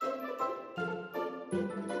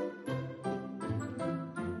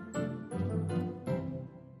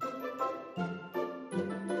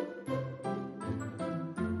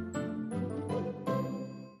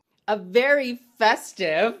A very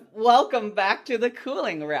festive welcome back to The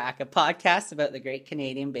Cooling Rack, a podcast about the Great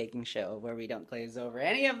Canadian Baking Show, where we don't glaze over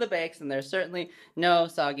any of the bakes, and there's certainly no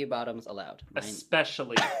soggy bottoms allowed.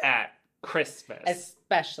 Especially at Christmas.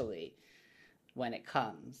 Especially when it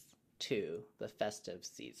comes to the festive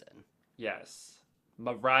season. Yes.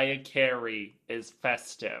 Mariah Carey is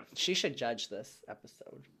festive. She should judge this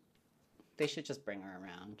episode. They should just bring her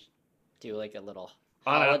around. Do like a little...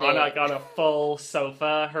 On a full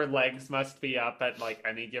sofa, her legs must be up at like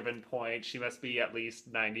any given point. She must be at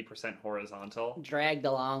least 90% horizontal. Dragged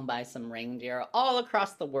along by some reindeer all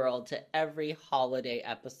across the world to every holiday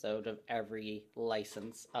episode of every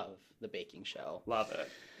license of the baking show. Love it.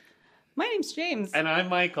 My name's James. And I'm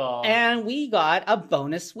Michael. And we got a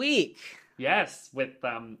bonus week. Yes, with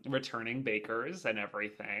returning bakers and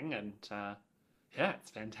everything. And yeah, it's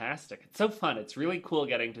fantastic. It's so fun. It's really cool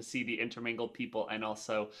getting to see the intermingled people. And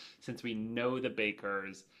also, since we know the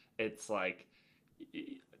bakers, it's like,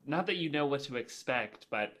 not that you know what to expect,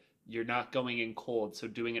 but you're not going in cold. So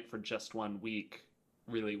doing it for just 1 week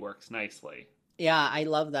really works nicely. Yeah, I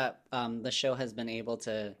love that the show has been able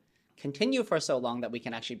to continue for so long that we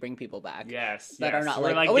can actually bring people back. Yes. That are not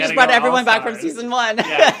We're like, oh, we just brought everyone back from season 1.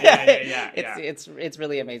 Yeah. It's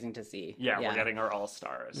really amazing to see. Yeah, we're getting our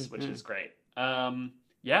all-stars, which is great.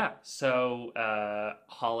 So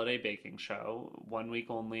holiday baking show, 1 week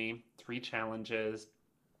only, 3 challenges.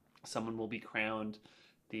 Someone will be crowned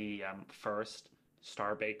the first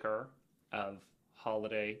star baker of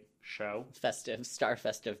holiday show.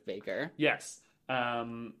 Festive baker. Yes.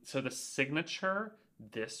 So the signature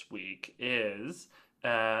this week is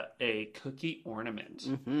a cookie ornament.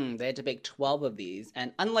 Mm-hmm. They had to bake 12 of these,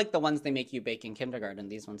 and unlike the ones they make you bake in kindergarten,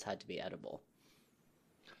 these ones had to be edible.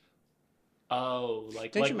 Oh,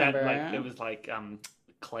 like Don't you remember? That, like it was like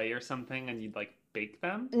clay or something, and you'd like bake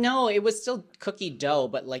them? No, it was still cookie dough,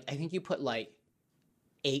 but like I think you put like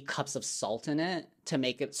 8 cups of salt in it to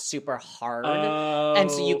make it super hard,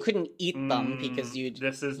 and so you couldn't eat them because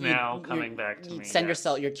This is now coming back to me. You'd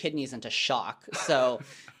send your kidneys into shock. So,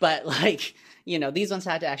 but like these ones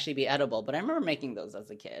had to actually be edible. But I remember making those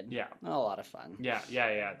as a kid. Yeah, a lot of fun. Yeah,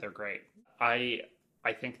 they're great. I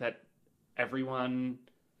think that everyone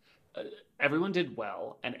did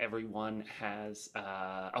well, and everyone has...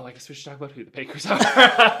 I guess we should talk about who the bakers are.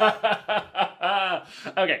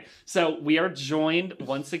 Okay, so we are joined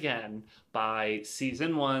once again by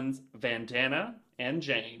Season 1's Vandana and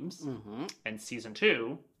James, and Season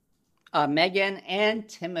 2... Megan and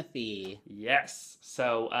Timothy. Yes.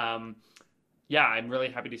 So, yeah, I'm really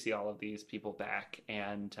happy to see all of these people back,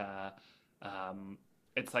 and...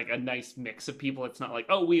 it's like a nice mix of people. It's not like,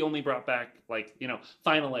 oh, we only brought back like,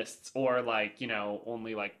 finalists or like,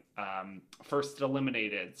 only like first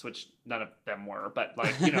eliminateds, which none of them were, but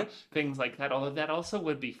like, things like that. Although that also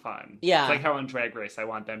would be fun. Yeah. It's like how on Drag Race, I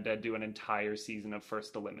want them to do an entire season of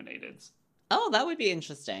first eliminateds. Oh, that would be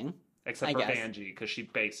interesting. Except for Vanjie, because she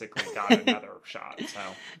basically got another shot. So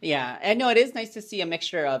yeah, and no, it is nice to see a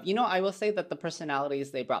mixture of. I will say that the personalities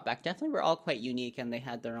they brought back definitely were all quite unique, and they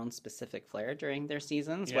had their own specific flair during their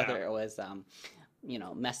seasons. Yeah. Whether it was,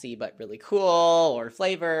 messy but really cool, or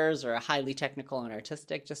flavors, or highly technical and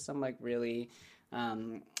artistic. Just some like really.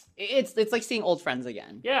 It's like seeing old friends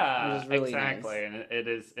again. Yeah, which is really exactly, nice. And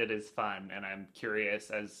it is fun, and I'm curious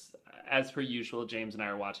as per usual. James and I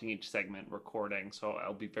are watching each segment recording, so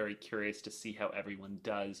I'll be very curious to see how everyone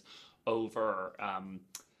does over.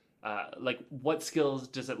 Like what skills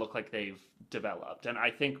does it look like they've developed? And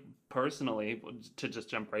I think personally, to just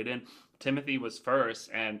jump right in, Timothy was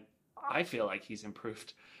first, and I feel like he's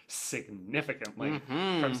improved significantly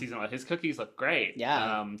from season 1. His cookies look great.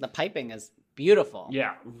 Yeah, the piping is beautiful.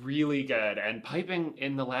 Yeah, really good. And piping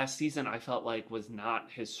in the last season, I felt like was not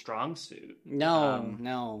his strong suit.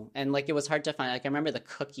 No. And like it was hard to find. Like I remember the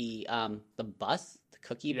cookie, the bus, the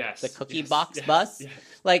cookie box bus. Yes.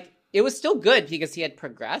 Like it was still good because he had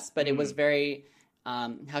progressed, but it was very,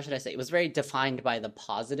 how should I say? It was very defined by the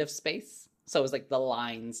positive space. So it was like the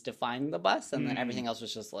lines defining the bus, and then everything else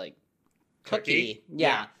was just like cookie.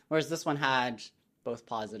 Yeah. Whereas this one had both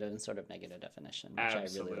positive and sort of negative definition, which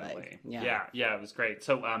Absolutely. I really like. Yeah, it was great.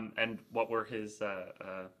 So, and what were his...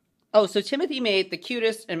 so Timothy made the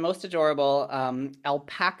cutest and most adorable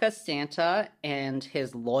alpaca Santa and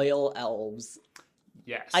his loyal elves.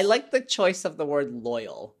 Yes. I like the choice of the word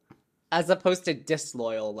loyal, as opposed to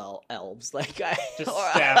disloyal elves. Like just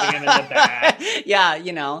stabbing him in the back.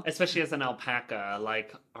 Yeah, Especially as an alpaca.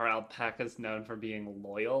 Like, are alpacas known for being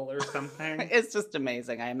loyal or something? It's just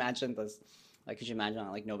amazing. I imagine this... Like, could you imagine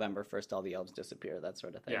on, like, November 1st, all the elves disappear, that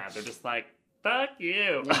sort of thing? Yeah, they're just like, fuck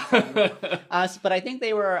you. But I think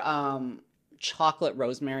they were chocolate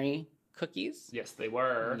rosemary cookies. Yes, they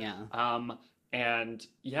were. Yeah. And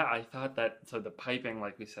yeah, I thought that, so the piping,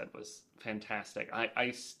 like we said, was fantastic.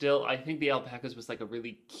 I think the alpacas was like a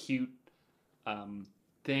really cute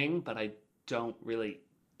thing, but I don't really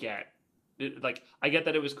get it. Like, I get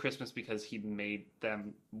that it was Christmas because he made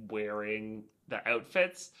them wearing the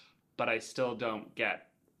outfits, but I still don't get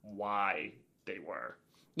why they were.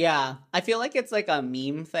 Yeah, I feel like it's like a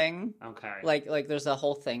meme thing. Okay. Like there's a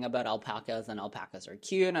whole thing about alpacas, and alpacas are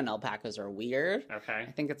cute and alpacas are weird. Okay.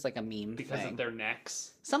 I think it's like a meme because thing. of their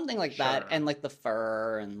necks. Something like that, and like the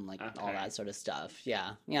fur and like Okay. all that sort of stuff.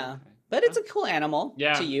 Yeah, yeah. Okay. But it's a cool animal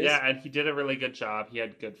to use. Yeah, and he did a really good job. He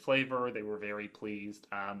had good flavor. They were very pleased.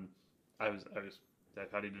 I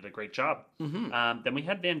thought he did a great job. Mm-hmm. Then we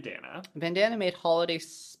had Vandana. Vandana made holiday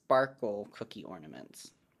sparkle cookie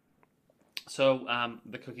ornaments. So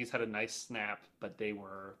the cookies had a nice snap, but they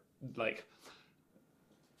were like,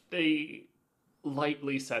 they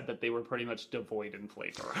lightly said that they were pretty much devoid in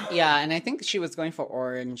flavor. Yeah, and I think she was going for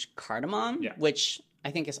orange cardamom, yeah. which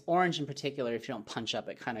I think is orange in particular. If you don't punch up,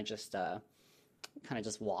 it kind of just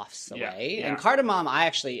wafts away. Yeah. And cardamom,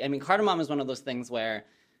 cardamom is one of those things where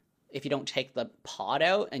if you don't take the pod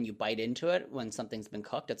out and you bite into it when something's been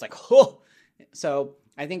cooked, it's like, oh. So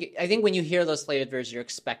I think when you hear those flavors, you're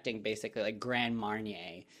expecting basically like Grand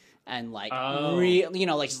Marnier and like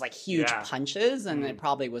just like huge punches, and it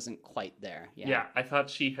probably wasn't quite there. Yeah, I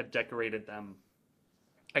thought she had decorated them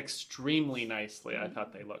extremely nicely. I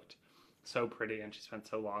thought they looked so pretty, and she spent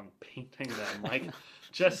so long painting them, like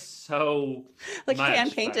just so like much,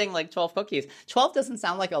 hand painting like 12 cookies. 12 doesn't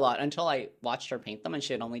sound like a lot until I watched her paint them, and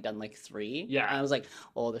she had only done like 3. Yeah, and I was like,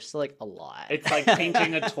 oh, there's still like a lot. It's like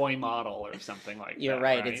painting a toy model or something like that. You're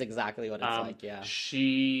right. It's exactly what it's like. Yeah.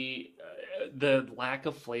 The lack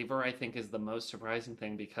of flavor, I think, is the most surprising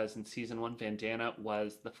thing, because in season 1, Vandana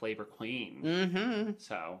was the flavor queen. Mm-hmm.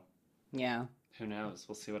 So yeah, who knows?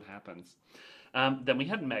 We'll see what happens. Then we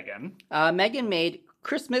had Megan. Megan made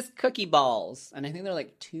Christmas cookie balls, and I think they're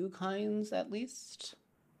like 2 kinds at least.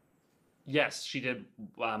 Yes, she did.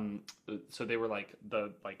 So they were like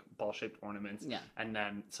the ball-shaped ornaments, and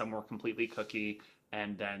then some were completely cookie,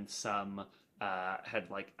 and then some had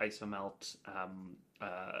like isomelt,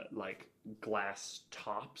 like glass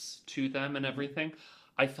tops to them and everything.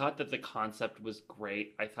 I thought that the concept was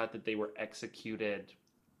great. I thought that they were executed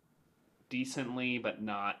decently, but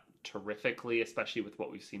not terrifically, especially with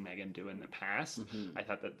what we've seen Megan do in the past. Mm-hmm. I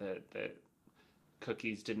thought that the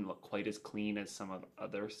cookies didn't look quite as clean as some of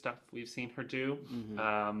other stuff we've seen her do.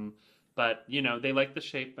 Mm-hmm. But, they liked the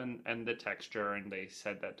shape and the texture, and they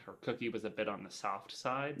said that her cookie was a bit on the soft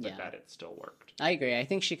side, but that it still worked. I agree. I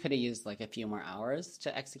think she could have used like a few more hours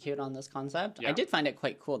to execute on this concept. Yeah. I did find it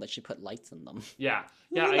quite cool that she put lights in them. Yeah.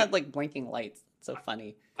 Yeah. Had like blinking lights. It's so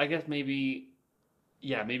funny. I guess maybe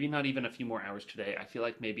not even a few more hours today. I feel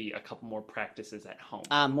like maybe a couple more practices at home.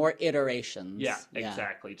 More iterations. Yeah,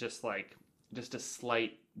 exactly. Just a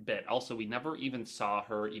slight bit. Also, we never even saw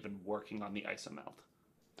her even working on the isomelt.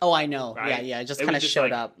 Oh, I know. Right? Yeah. It just kind of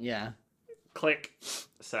showed up. Yeah. Click.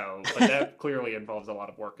 So, but that clearly involves a lot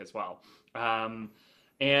of work as well.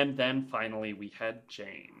 And then finally we had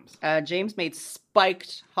James. James made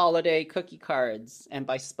spiked holiday cookie cards. And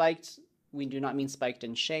by spiked, we do not mean spiked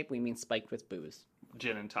in shape. We mean spiked with booze.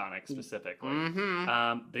 Gin and tonic specifically.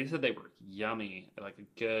 Mm-hmm. They said they were yummy, like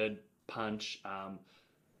a good punch.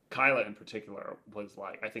 Kyla in particular was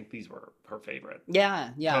like, I think these were her favorite. Yeah.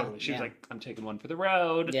 Totally. She was like, I'm taking one for the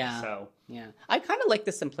road. Yeah. So yeah, I kind of like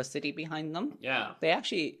the simplicity behind them. Yeah. They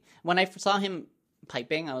actually, when I saw him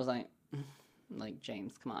piping, I was like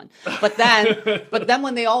James, come on. But then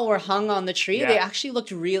when they all were hung on the tree, they actually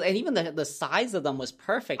looked real, and even the size of them was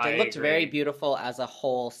perfect. It looked very beautiful as a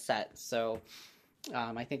whole set. So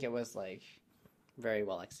I think it was like very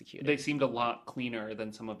well executed. They seemed a lot cleaner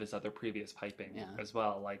than some of his other previous piping as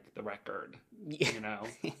well, like the record,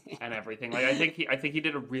 and everything. Like I think he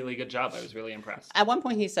did a really good job. I was really impressed. At one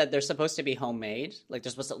point he said they're supposed to be homemade, like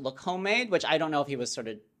they're supposed to look homemade, which I don't know if he was sort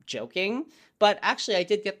of joking, but actually I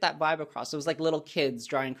did get that vibe across. It was like little kids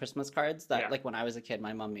drawing Christmas cards that like when I was a kid,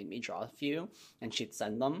 my mom made me draw a few and she'd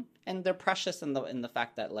send them, and they're precious in the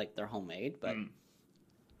fact that like they're homemade, but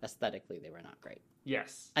aesthetically they were not great.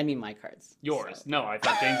 Yes. I mean my cards. Yours. So. No, I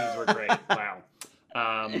thought James's were great. Wow.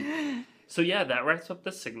 So yeah, that wraps up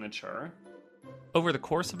the signature. Over the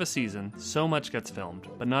course of a season, so much gets filmed,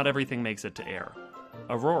 but not everything makes it to air.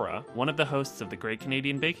 Aurora, one of the hosts of the Great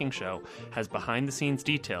Canadian Baking Show, has behind-the-scenes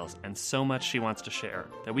details and so much she wants to share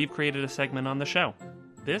that we've created a segment on the show.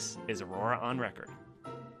 This is Aurora on Record.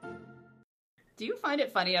 Do you find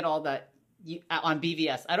it funny at all that on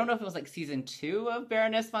BVS. I don't know if it was like season 2 of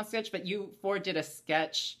Baroness von Sketch, but you 4 did a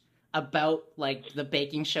sketch about like the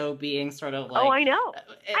baking show being sort of like, I know.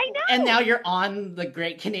 And now you're on the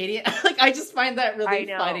Great Canadian. Like, I just find that really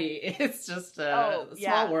funny. It's just a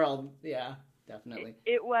small world. Yeah, definitely.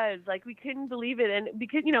 It was like, we couldn't believe it. And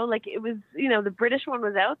because, like it was, the British one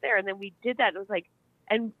was out there, and then we did that. And it was like,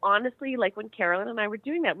 and honestly, like when Carolyn and I were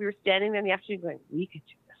doing that, we were standing there in the afternoon going, we could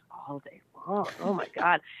do this all day long. Oh my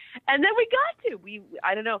God. And then we got to,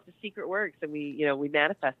 I don't know if the secret works, and we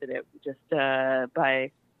manifested it just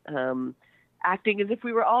by acting as if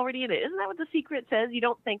we were already in it. Isn't that what the secret says? You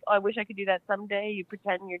don't think, I wish I could do that someday. You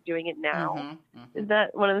pretend you're doing it now. Mm-hmm. Is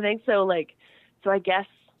that one of the things? So I guess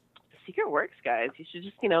the secret works, guys. You should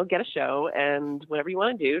just, get a show, and whatever you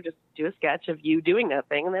want to do, just do a sketch of you doing that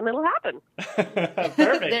thing, and then it'll happen.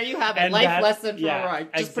 Perfect. There you have it. And life lesson for Aurora.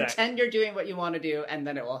 Just pretend you're doing what you want to do, and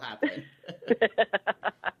then it will happen.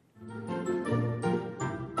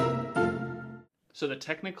 So the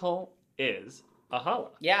technical is a challah.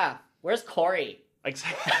 Yeah. Where's Corey?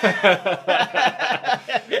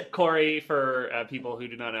 Corey, for people who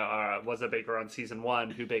do not know, was a baker on season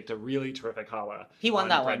 1 who baked a really terrific challah. He won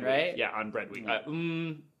that one, right? Yeah, on Bread Week.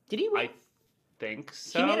 Did he win? I think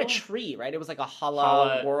so. He made a tree, right? It was like a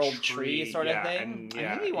challah world tree sort of thing. I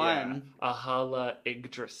think he won. A challah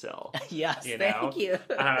Yggdrasil. Yes, thank you.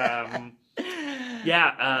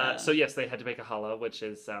 So yes, they had to make a challah, which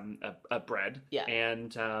is a bread. Yeah.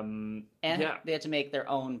 And they had to make their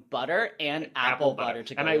own butter and apple butter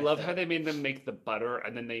to go. And I love how they made them make the butter,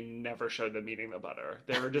 and then they never showed them eating the butter.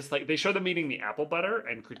 They were just like, they showed them eating the apple butter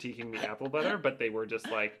and critiquing the apple butter, but they were just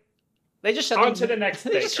like, they just showed on to the next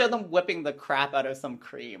They just showed them whipping the crap out of some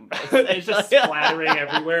cream. It's just splattering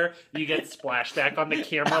everywhere. You get splashback on the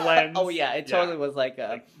camera lens. Oh yeah, it totally was like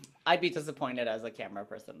I'd be disappointed as a camera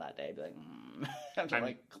person that day. I'd be like, I have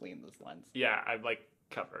to clean this lens. Yeah, I'm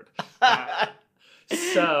covered.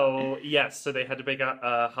 So they had to make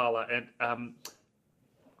a challah, and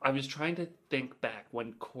I was trying to think back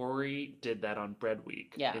when Corey did that on Bread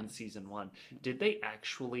Week in season 1. Did they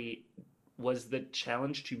actually? Was the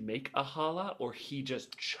challenge to make a challah, or he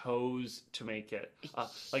just chose to make it?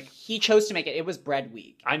 He chose to make it. It was Bread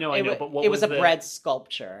Week. I know. But what it was a bread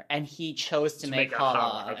sculpture, and he chose to make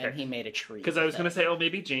challah, and he made a tree. Because I was going to say,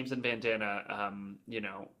 maybe James and Vandana,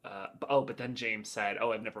 but then James said,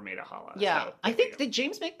 I've never made a challah. Yeah, so, I think, did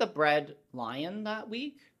James make the bread lion that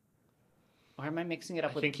week? Or am I mixing it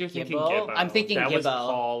up with you're thinking Gibbo. I'm thinking Gibbo. That was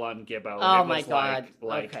Paul on Gibbo. Oh my God.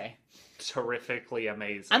 Okay. Terrifically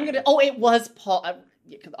amazing. It was Paul,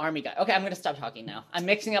 the army guy. Okay, I'm gonna stop talking now. I'm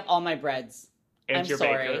mixing up all my breads. And your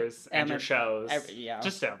bakers, and your shows.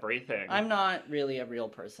 Just everything. I'm not really a real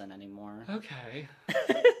person anymore. Okay.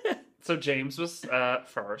 So James was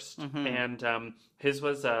first, and his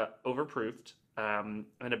was overproofed and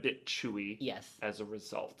a bit chewy. Yes. As a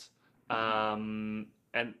result, and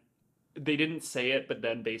they didn't say it, but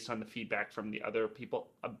then based on the feedback from the other people,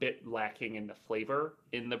 a bit lacking in the flavor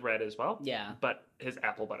in the bread as well. Yeah. But his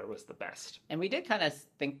apple butter was the best. And we did kind of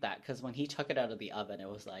think that, because when he took it out of the oven, it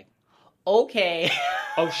was like, okay.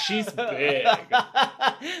 Oh, she's big.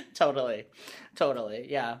 Totally,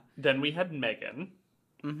 yeah. Then we had Megan.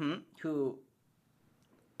 Who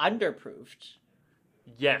underproofed.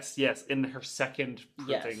 Yes, in her second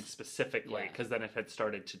proofing specifically, because then it had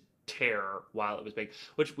started to tear while it was baked,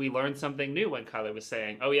 which we learned something new when Kylie was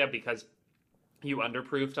saying, because you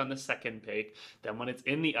underproofed on the second bake, then when it's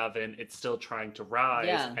in the oven, it's still trying to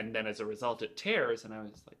rise, and then as a result, it tears, and I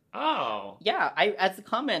was like, oh. Yeah, as a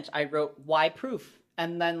comment, I wrote, why proof?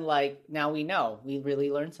 And then, now we know. We really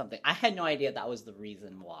learned something. I had no idea that was the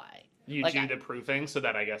reason why. You do the proofing so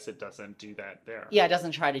that I guess it doesn't do that there. Yeah, it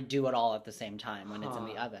doesn't try to do it all at the same time when it's in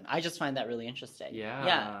the oven. I just find that really interesting.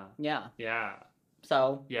 Yeah.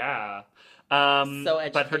 So yeah,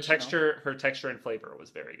 but her texture and flavor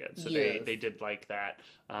was very good. So they did like that.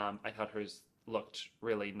 I thought hers looked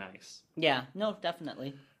really nice. Yeah, no,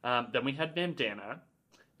 definitely. Then we had Vandana,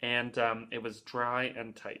 and it was dry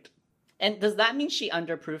and tight. And does that mean she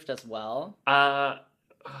underproofed as well?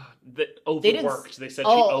 Overworked. They said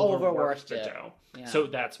she overworked the it. dough. Yeah. So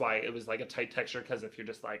that's why it was a tight texture, because if you're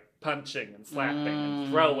just punching and slapping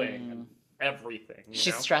and throwing and everything.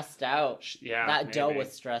 She's stressed out. That dough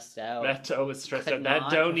was stressed out. That dough was stressed out. That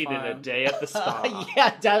dough needed a day at the spa. Yeah,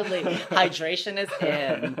 totally. Hydration is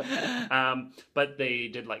in. But they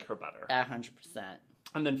did like her butter. 100%.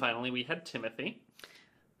 And then finally we had Timothy,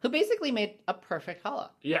 who basically made a perfect challah.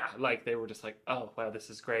 Yeah, they were just oh, wow, this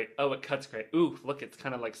is great. Oh, it cuts great. Ooh, look, it's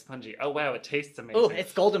kind of spongy. Oh, wow, it tastes amazing. Ooh,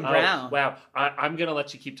 it's golden brown. Wow, I'm going to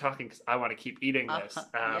let you keep talking because I want to keep eating this.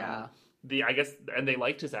 Yeah. I guess, and they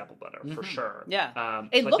liked his apple butter for sure. Yeah.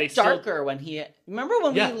 It looked darker when he, remember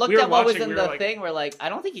when we looked at what was in the thing, we're like, I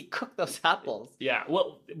don't think he cooked those apples. Yeah.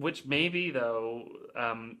 Well, which maybe though,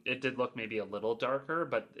 it did look maybe a little darker,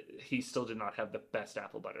 but he still did not have the best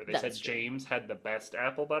apple butter. They said James had the best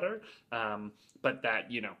apple butter. But that,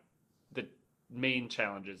 the main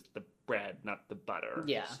challenge is the bread, not the butter.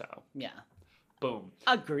 Yeah. So. Yeah. Boom.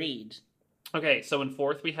 Agreed. Okay, so in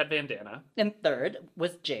fourth we had Vandana. In third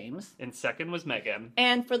was James. In second was Megan.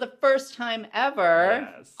 And for the first time ever,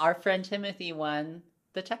 our friend Timothy won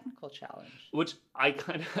the technical challenge. Which I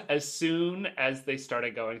kind of, as soon as they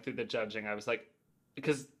started going through the judging, I was like,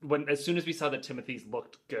 because as soon as we saw that Timothy's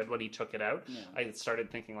looked good when he took it out, I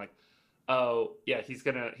started thinking like, oh yeah, he's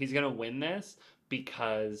gonna win this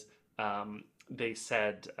because they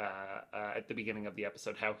said at the beginning of the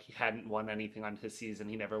episode how he hadn't won anything on his season.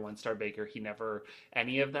 He never won Star Baker. He never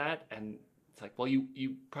any of that. And it's like, well,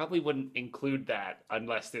 you probably wouldn't include that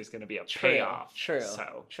unless there's going to be a payoff.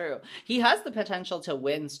 True. He has the potential to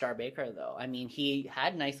win Star Baker, though. I mean, he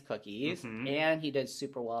had nice cookies, and he did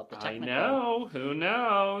super well at the technical. I know. Who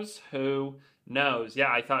knows? Yeah,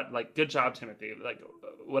 I thought, like, good job, Timothy. Like,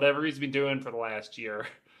 whatever he's been doing for the last year.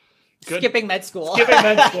 Good. Skipping med school,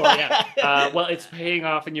 yeah. Well, it's paying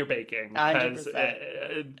off in your baking.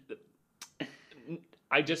 100%.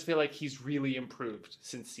 I just feel like he's really improved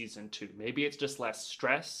since season 2. Maybe it's just less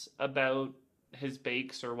stress about his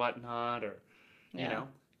bakes or whatnot, or, you know,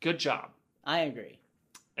 good job. I agree.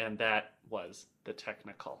 And that was the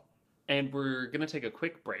technical. And we're going to take a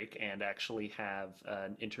quick break and actually have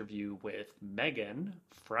an interview with Megan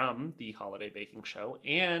from the Holiday Baking Show,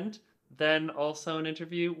 and then also an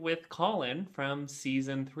interview with Colin from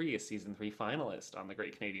season 3, a season 3 finalist on the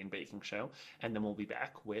Great Canadian Baking Show. And then we'll be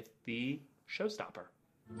back with the Showstopper.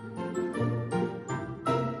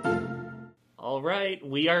 All right,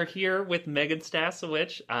 we are here with Megan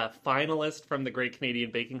Stasiewich, a finalist from the Great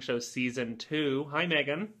Canadian Baking Show season 2. Hi,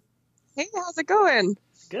 Megan. Hey, how's it going?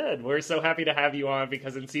 Good. We're so happy to have you on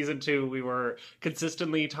because in season 2 we were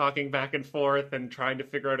consistently talking back and forth and trying to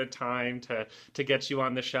figure out a time to get you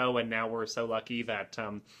on the show, and now we're so lucky that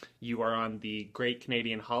you are on the Great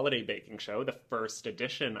Canadian Holiday Baking Show, the first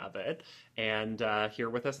edition of it, and here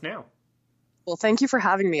with us now. Well, thank you for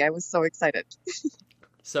having me. I was so excited.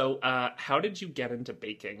 So, how did you get into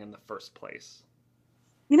baking in the first place?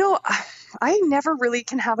 You know, I never really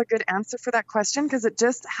can have a good answer for that question because it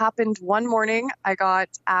just happened one morning. I got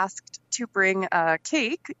asked to bring a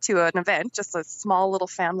cake to an event, just a small little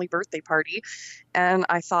family birthday party. And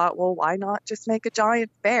I thought, well, why not just make a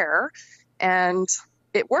giant bear? And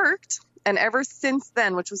it worked. And ever since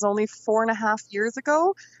then, which was only 4.5 years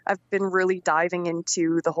ago, I've been really diving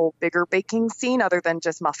into the whole bigger baking scene other than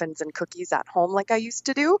just muffins and cookies at home like I used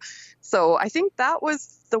to do. So I think that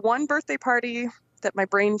was the one birthday party that my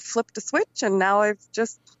brain flipped a switch, and now I've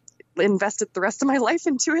just invested the rest of my life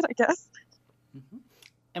into it, I guess. Mm-hmm.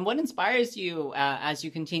 And what inspires you as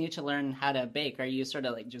you continue to learn how to bake? Are you sort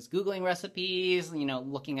of like just Googling recipes,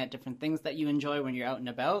 looking at different things that you enjoy when you're out and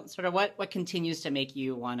about? Sort of what continues to make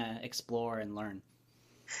you want to explore and learn?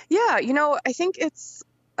 Yeah, I think it's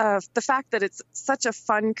the fact that it's such a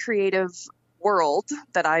fun, creative world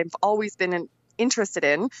that I've always been interested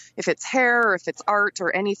in. If it's hair or if it's art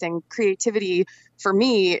or anything, creativity for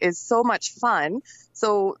me is so much fun.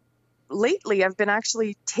 So lately I've been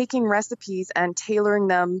actually taking recipes and tailoring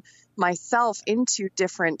them myself into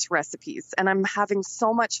different recipes, and I'm having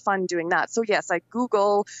so much fun doing that. So yes, I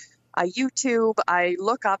Google, I YouTube, I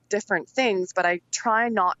look up different things, but I try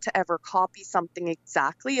not to ever copy something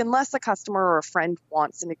exactly unless a customer or a friend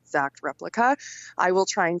wants an exact replica. I will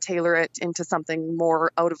try and tailor it into something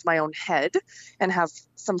more out of my own head and have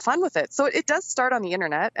some fun with it. So it does start on the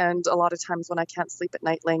internet, and a lot of times when I can't sleep at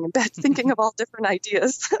night laying in bed thinking of all different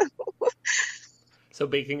ideas. So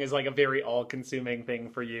baking is like a very all-consuming thing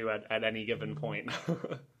for you at any given point.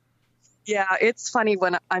 Yeah, it's funny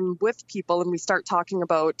when I'm with people and we start talking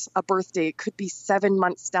about a birthday, it could be 7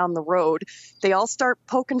 months down the road. They all start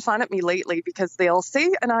poking fun at me lately because they'll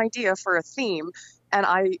say an idea for a theme and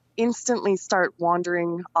I instantly start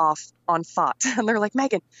wandering off on thought. And they're like,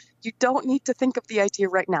 Megan, you don't need to think of the idea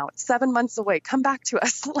right now. It's 7 months away. Come back to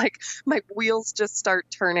us. Like my wheels just start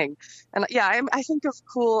turning. And yeah, I think of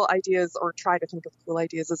cool ideas, or try to think of cool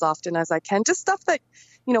ideas as often as I can. Just stuff that,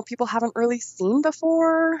 people haven't really seen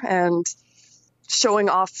before, and showing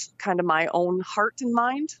off kind of my own heart and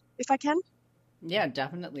mind, if I can. Yeah,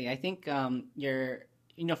 definitely. I think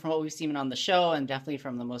from what we've seen on the show and definitely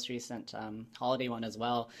from the most recent holiday one as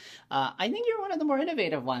well, I think you're one of the more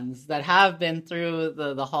innovative ones that have been through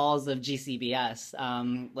the halls of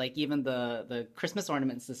GCBS. Like even the Christmas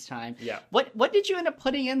ornaments this time. Yeah. What did you end up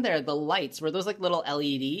putting in there? The lights, were those like little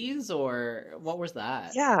LEDs or what was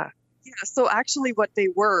that? Yeah. Yeah. So actually what they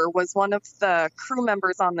were was one of the crew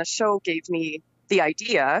members on the show gave me the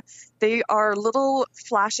idea. They are little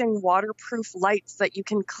flashing waterproof lights that you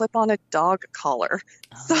can clip on a dog collar.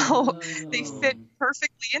 So they fit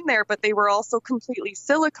perfectly in there, but they were also completely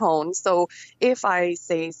silicone. So if I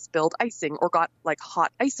say spilled icing or got like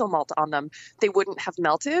hot isomalt on them, they wouldn't have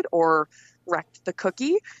melted or wrecked the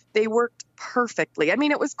cookie. They worked perfectly. I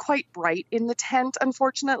mean, it was quite bright in the tent,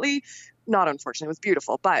 unfortunately. Not unfortunately, it was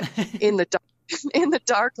beautiful, but in the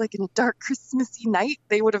dark, like in a dark Christmassy night,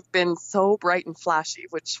 they would have been so bright and flashy,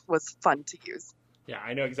 which was fun to use. Yeah,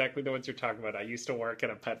 I know exactly the ones you're talking about. I used to work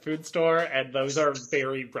at a pet food store, and those are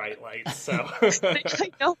very bright lights. So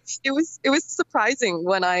I know it was surprising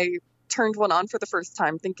when I turned one on for the first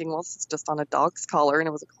time, thinking, well, this is just on a dog's collar, and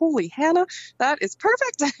it was like, holy Hannah, that is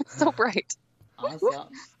perfect. It's so bright. Awesome.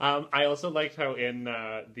 I also liked how in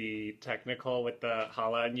the technical with the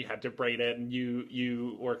challah, and you had to braid it, and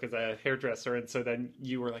you work as a hairdresser, and so then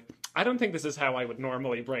you were like, I don't think this is how I would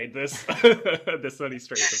normally braid this this many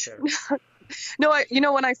strands of hair.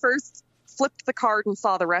 No, when I first flipped the card and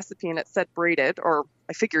saw the recipe and it said braided, or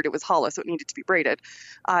I figured it was challah, so it needed to be braided,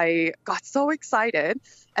 I got so excited.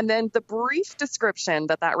 And then the brief description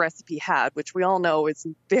that recipe had, which we all know is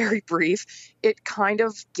very brief, it kind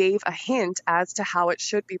of gave a hint as to how it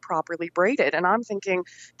should be properly braided. And I'm thinking,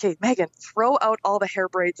 okay, Megan, throw out all the hair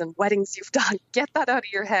braids and weddings you've done. Get that out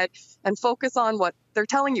of your head and focus on what they're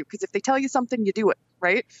telling you. Because if they tell you something, you do it,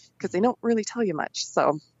 right? Because they don't really tell you much.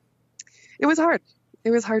 So it was hard. It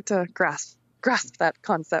was hard to grasp that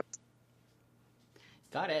concept.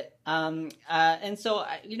 Got it. And so,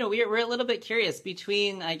 we're a little bit curious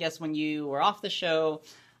between, I guess, when you were off the show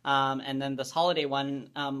and then this holiday one,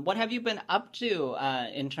 what have you been up to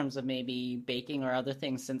in terms of maybe baking or other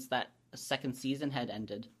things since that second season had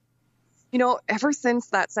ended? Ever since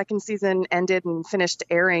that second season ended and finished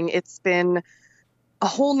airing, it's been a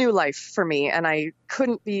whole new life for me, and I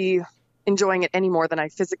couldn't be enjoying it any more than I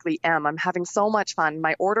physically am. I'm having so much fun.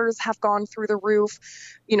 My orders have gone through the roof.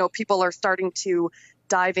 People are starting to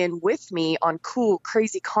dive in with me on cool,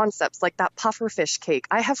 crazy concepts like that pufferfish cake.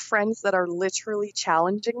 I have friends that are literally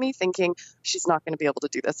challenging me, thinking she's not going to be able to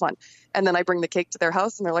do this one. And then I bring the cake to their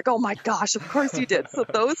house and they're like, oh my gosh, of course you did. So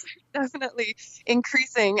those are definitely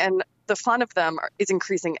increasing, and the fun of them is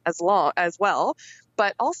increasing as well.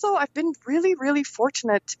 But also I've been really, really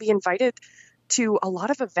fortunate to be invited to a lot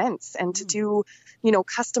of events and to do,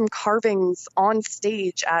 custom carvings on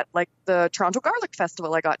stage at like the Toronto Garlic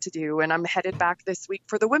Festival I got to do. And I'm headed back this week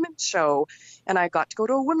for the women's show, and I got to go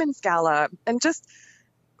to a women's gala, and just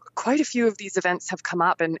quite a few of these events have come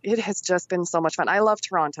up, and it has just been so much fun. I love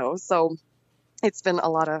Toronto, so it's been a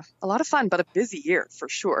lot of fun, but a busy year for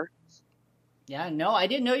sure. Yeah, no, I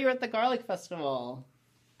didn't know you were at the Garlic Festival.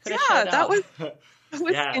 That was insane.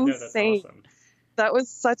 No, that's awesome. That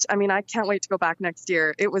was I can't wait to go back next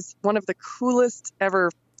year. It was one of the coolest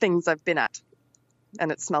ever things I've been at.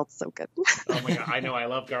 And it smelled so good. Oh my God. I know. I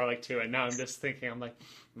love garlic too. And now I'm just thinking, I'm like,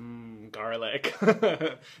 garlic.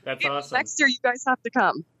 That's awesome. Next year, you guys have to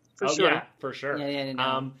come. For sure. Yeah, for sure.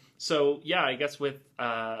 Yeah. So yeah, I guess with,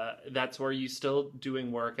 that's where you still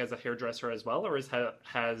doing work as a hairdresser as well, or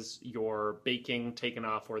has your baking taken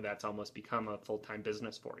off where that's almost become a full-time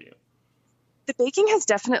business for you? The baking has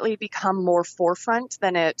definitely become more forefront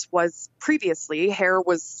than it was previously. Hair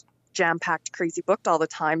was jam-packed, crazy booked all the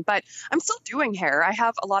time, but I'm still doing hair. I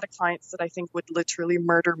have a lot of clients that I think would literally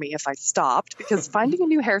murder me if I stopped, because finding a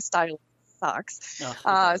new hairstyle sucks.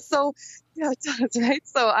 So yeah, it does, right?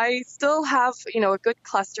 So I still have, a good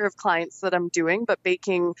cluster of clients that I'm doing, but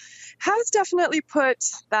baking has definitely put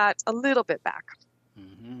that a little bit back.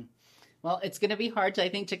 Mm-hmm. Well, it's going to be hard, I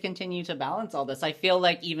think, to continue to balance all this. I feel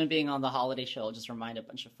like even being on the holiday show will just remind a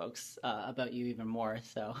bunch of folks about you even more.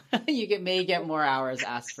 So you may get more hours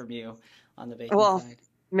asked from you on the baking side.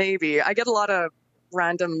 Maybe. I get a lot of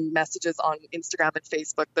random messages on Instagram and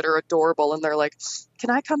Facebook that are adorable. And they're like,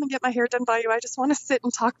 can I come and get my hair done by you? I just want to sit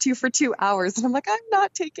and talk to you for 2 hours. And I'm like, I'm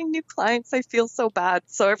not taking new clients. I feel so bad.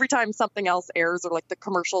 So every time something else airs, or like the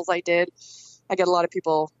commercials I did, I get a lot of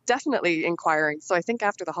people definitely inquiring. So I think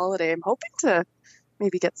after the holiday, I'm hoping to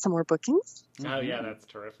maybe get some more bookings. Oh, yeah, that's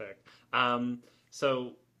terrific.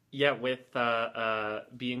 So, yeah, with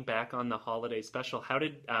being back on the holiday special, how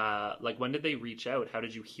did, when did they reach out? How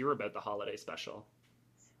did you hear about the holiday special?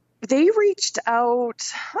 They reached out,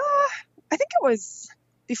 I think it was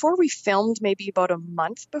before we filmed, maybe about a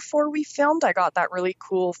month before we filmed, I got that really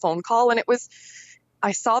cool phone call, and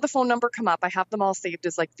I saw the phone number come up. I have them all saved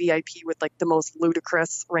as like VIP with like the most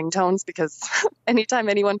ludicrous ringtones, because anytime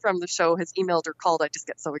anyone from the show has emailed or called, I just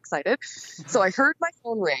get so excited. So I heard my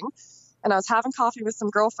phone ring, and I was having coffee with some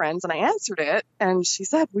girlfriends, and I answered it, and she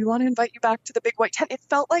said, "We want to invite you back to the Big White Tent." It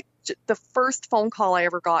felt like the first phone call I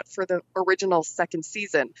ever got for the original second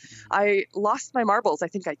season. I lost my marbles. I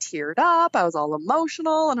think I teared up. I was all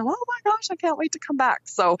emotional, and I'm, oh my gosh, I can't wait to come back.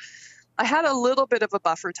 So I had a little bit of a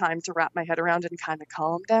buffer time to wrap my head around and kind of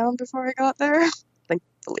calm down before I got there,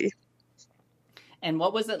 thankfully. And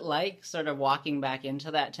what was it like sort of walking back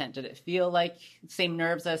into that tent? Did it feel like same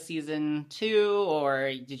nerves as season 2,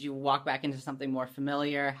 or did you walk back into something more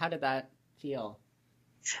familiar? How did that feel?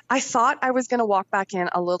 I thought I was going to walk back in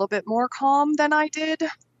a little bit more calm than I did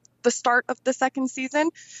the start of the second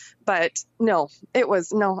season, but I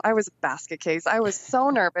was a basket case. I was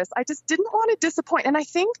so nervous. I just didn't want to disappoint. And I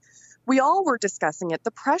think we all were discussing it.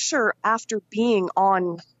 The pressure after being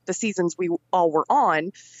on the seasons we all were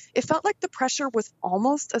on, it felt like the pressure was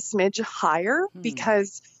almost a smidge higher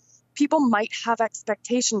because people might have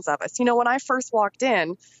expectations of us. When I first walked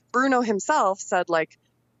in, Bruno himself said, like,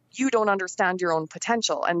 you don't understand your own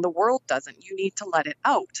potential and the world doesn't. You need to let it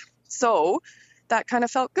out. So that kind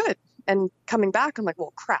of felt good. And coming back, I'm like,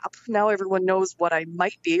 well, crap. Now everyone knows what I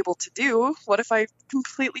might be able to do. What if I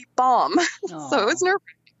completely bomb? So it was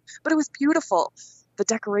nerve-wracking, but it was beautiful. The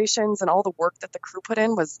decorations and all the work that the crew put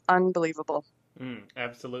in was unbelievable.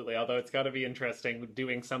 Absolutely. Although it's got to be interesting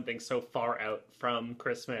doing something so far out from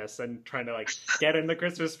Christmas and trying to like get in the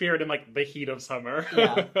Christmas spirit in like the heat of summer.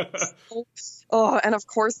 Yeah. And of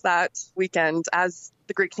course that weekend, as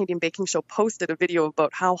the Great Canadian Baking Show posted a video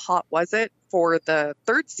about how hot was it for the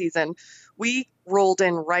third season, we rolled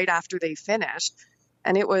in right after they finished,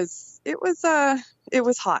 and it was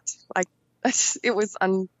hot. It was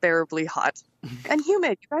unbearably hot and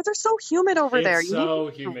humid. You guys are so humid over there. It's so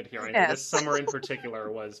humid here. I know this summer in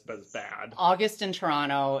particular was bad. August in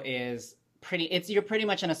Toronto is you're pretty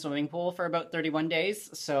much in a swimming pool for about 31 days.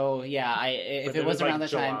 So yeah, if it was around the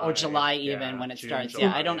time, or July even, when it June, starts.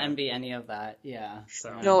 July, I don't envy any of that. Yeah.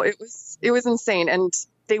 So. No, it was insane. And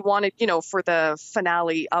they wanted, for the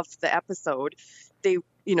finale of the episode, they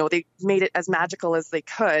made it as magical as they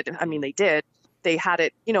could. I mean, they did. They had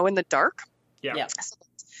it, in the dark. Yeah. So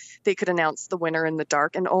they could announce the winner in the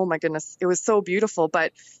dark. And oh my goodness, it was so beautiful.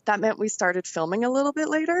 But that meant we started filming a little bit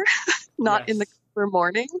later, not in the cooler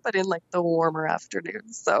morning, but in like the warmer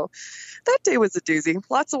afternoon. So that day was a doozy.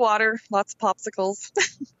 Lots of water, lots of popsicles.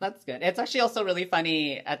 That's good. It's actually also really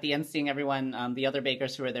funny at the end seeing everyone, the other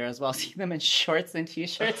bakers who were there as well, seeing them in shorts and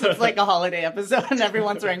t-shirts. It's like a holiday episode and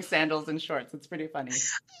everyone's wearing sandals and shorts. It's pretty funny.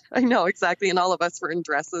 I know, exactly. And all of us were in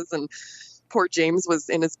dresses, and poor James was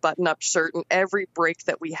in his button-up shirt, and every break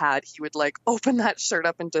that we had, he would like open that shirt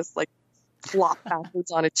up and just like flop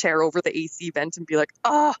backwards on a chair over the AC vent and be like,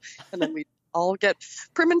 and then we'd all get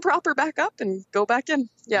prim and proper back up and go back in.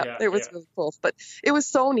 It was really cool. But it was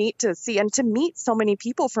so neat to see and to meet so many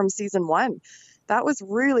people from season 1. That was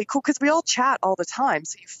really cool because we all chat all the time,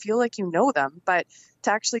 so you feel like you know them, but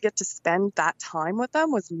to actually get to spend that time with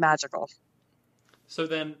them was magical. So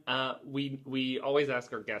then we always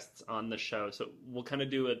ask our guests on the show, so we'll kind of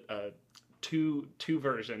do a two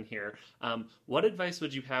version here. What advice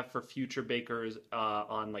would you have for future bakers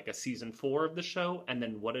on like a season 4 of the show? And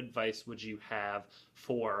then what advice would you have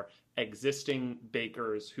for existing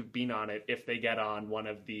bakers who've been on it if they get on one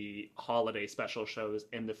of the holiday special shows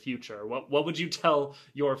in the future? What would you tell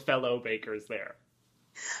your fellow bakers there?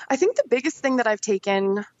 I think the biggest thing that I've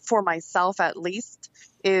taken for myself, at least,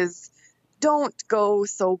 is don't go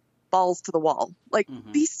so balls to the wall. Like,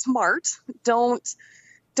 be smart. Don't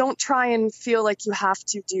try and feel like you have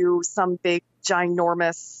to do some big,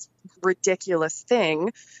 ginormous, ridiculous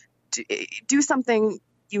thing. Do something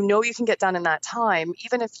you can get done in that time.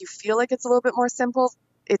 Even if you feel like it's a little bit more simple,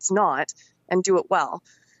 it's not, and do it well.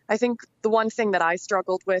 I think the one thing that I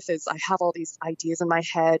struggled with is I have all these ideas in my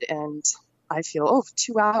head, and I feel,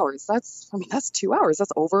 2 hours. That's 2 hours.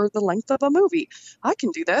 That's over the length of a movie. I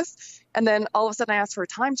can do this. And then all of a sudden I ask for a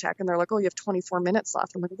time check and they're like, you have 24 minutes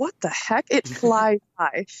left. I'm like, what the heck? It flies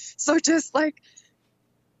by. So just like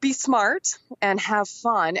be smart and have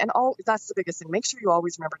fun. And that's the biggest thing. Make sure you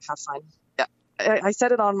always remember to have fun. Yeah. I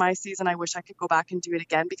said it on my season. I wish I could go back and do it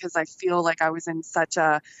again because I feel like I was in such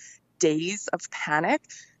a daze of panic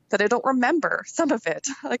that I don't remember some of it.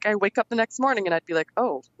 Like I wake up the next morning and I'd be like,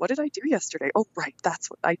 what did I do yesterday? Oh, right. That's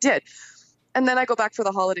what I did. And then I go back for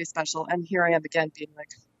the holiday special and here I am again being like,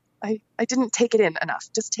 I didn't take it in enough.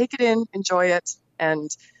 Just take it in, enjoy it,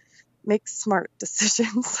 and make smart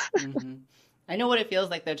decisions. Mm-hmm. I know what it feels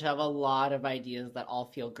like, though, to have a lot of ideas that all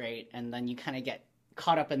feel great, and then you kind of get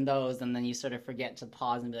caught up in those, and then you sort of forget to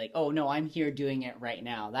pause and be like, oh, no, I'm here doing it right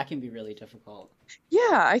now. That can be really difficult.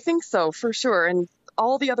 Yeah, I think so, for sure. And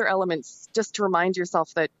all the other elements, just to remind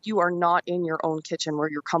yourself that you are not in your own kitchen where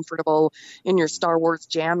you're comfortable in your Star Wars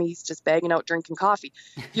jammies, just bagging out drinking coffee.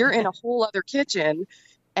 You're in a whole other kitchen,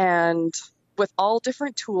 and with all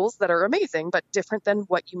different tools that are amazing, but different than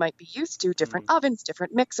what you might be used to, different ovens,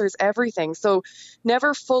 different mixers, everything. So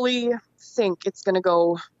never fully think it's going to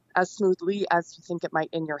go as smoothly as you think it might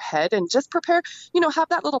in your head, and just prepare, have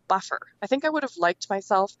that little buffer. I think I would have liked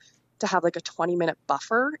myself to have like a 20-minute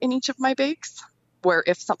buffer in each of my bakes, where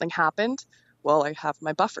if something happened, well, I have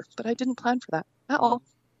my buffer, but I didn't plan for that at all.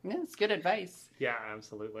 Yeah, it's good advice. Yeah,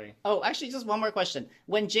 absolutely. Oh, actually, just one more question.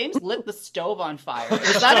 When James lit the stove on fire,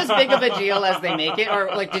 is that as big of a deal as they make it? Or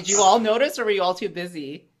like, did you all notice, or were you all too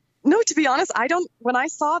busy? No, to be honest, when I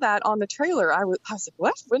saw that on the trailer, I was like,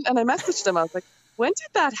 what? And I messaged him. I was like, when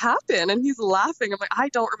did that happen? And he's laughing. I'm like, I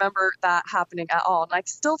don't remember that happening at all. And I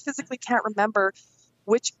still physically can't remember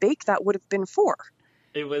which bake that would have been for.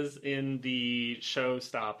 It was in the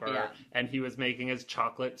Showstopper, and he was making his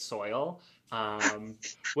chocolate soil,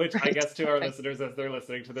 which I guess to our listeners, as they're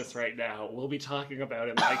listening to this right now, we'll be talking about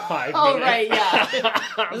in like 5 minutes. Oh, right, yeah.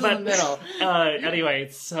 This is the middle. Anyway,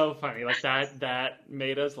 it's so funny. Like that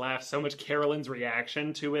made us laugh so much. Carolyn's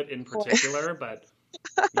reaction to it in particular, but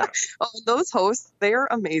yeah. Oh, those hosts, they're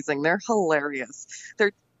amazing. They're hilarious.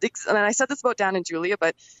 And I said this about Dan and Julia,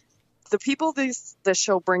 but the people the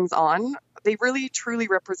show brings on, they really truly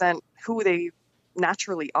represent who they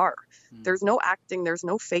naturally are. There's no acting, there's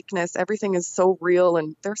no fakeness. Everything is so real,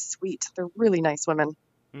 and they're sweet. They're really nice women.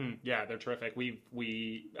 Yeah, they're terrific. We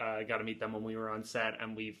got to meet them when we were on set,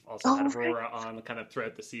 and we've also had Aurora on kind of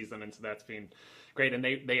throughout the season, and so that's been great. And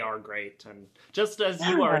they are great, and just as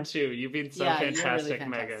you are too. You've been so fantastic, really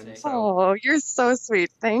Megan. So. Oh, you're so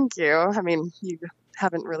sweet. Thank you. I mean, you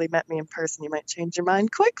haven't really met me in person. You might change your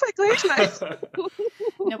mind quite quickly tonight.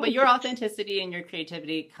 No, but your authenticity and your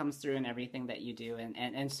creativity comes through in everything that you do,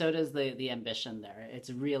 and so does the ambition there. It's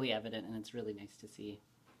really evident, and it's really nice to see.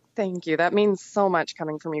 Thank you. That means so much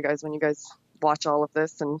coming from you guys when you guys watch all of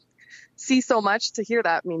this and see so much. To hear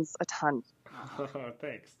that means a ton.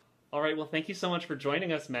 Thanks. All right. Well, thank you so much for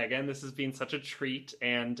joining us, Megan. This has been such a treat,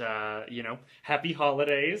 and happy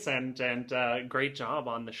holidays, and great job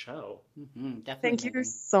on the show. Mm-hmm, definitely.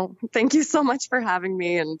 Thank you so much for having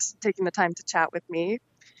me and taking the time to chat with me.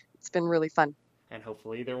 It's been really fun. And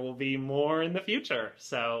hopefully there will be more in the future.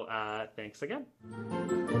 So thanks again.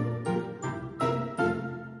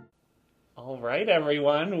 All right,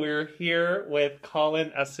 everyone. We're here with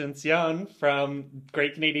Colin Asuncion from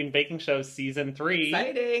Great Canadian Baking Show Season 3.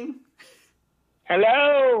 Exciting!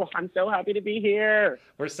 Hello! I'm so happy to be here.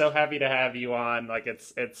 We're so happy to have you on. Like,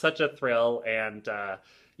 it's such a thrill, and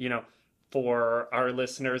for our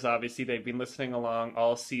listeners, obviously they've been listening along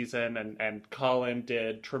all season, and Colin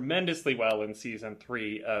did tremendously well in Season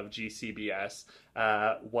 3 of GCBS.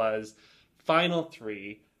 Was Final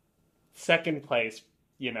 3, second place.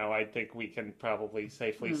 I think we can probably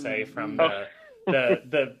safely say from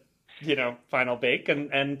the final bake.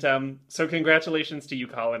 And so congratulations to you,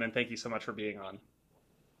 Colin, and thank you so much for being on.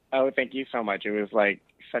 Oh, thank you so much. It was like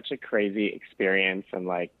such a crazy experience, and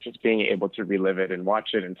like just being able to relive it and watch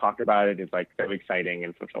it and talk about it is like so exciting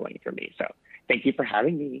and fulfilling for me. So thank you for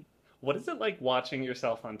having me. What is it like watching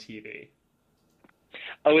yourself on TV?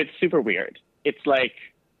 Oh, it's super weird. It's like,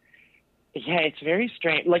 yeah, it's very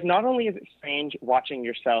strange. Like, not only is it strange watching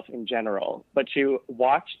yourself in general, but to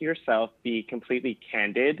watch yourself be completely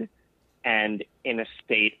candid and in a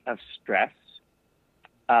state of stress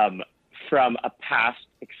from a past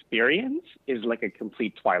experience is like a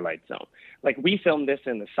complete Twilight Zone. Like, we filmed this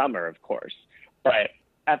in the summer, of course, but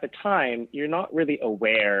at the time, you're not really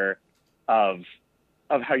aware of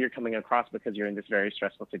how you're coming across because you're in this very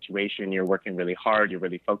stressful situation. You're working really hard. You're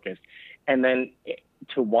really focused. And then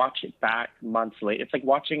to watch it back months later, it's like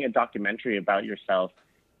watching a documentary about yourself,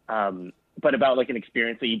 but about like an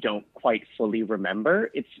experience that you don't quite fully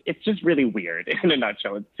remember. It's just really weird in a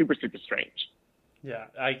nutshell. It's super, super strange. Yeah,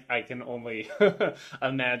 I can only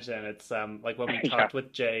imagine. It's like when we talked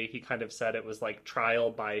with Jay, he kind of said it was like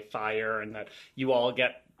trial by fire, and that you all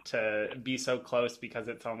get to be so close because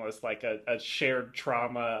it's almost like a shared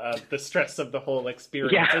trauma of the stress of the whole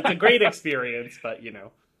experience. Yeah. It's a great experience, but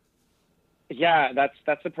Yeah,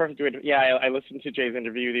 that's the perfect way to, I listened to Jay's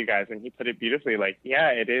interview with you guys, and he put it beautifully. Like, yeah,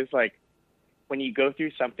 it is like when you go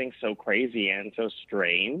through something so crazy and so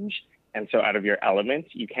strange, And so out of your element,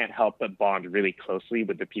 you can't help but bond really closely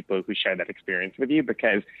with the people who share that experience with you,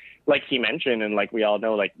 because like he mentioned, and like we all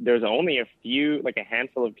know, like there's only a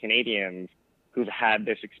handful of Canadians who've had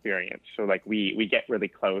this experience. So like we get really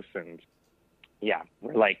close, and yeah,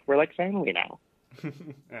 we're like family now.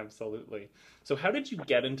 Absolutely. So how did you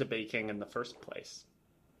get into baking in the first place?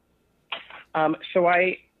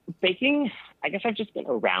 Baking, I guess I've just been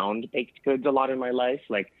around baked goods a lot in my life.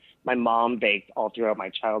 Like my mom baked all throughout my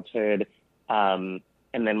childhood. And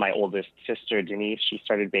then my oldest sister, Denise, she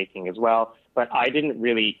started baking as well. But I didn't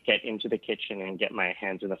really get into the kitchen and get my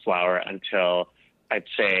hands in the flour until I'd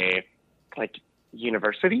say like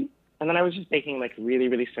university. And then I was just baking like really,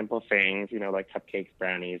 really simple things, like cupcakes,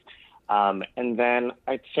 brownies. And then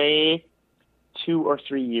I'd say 2 or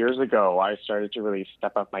 3 years ago, I started to really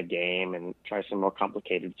step up my game and try some more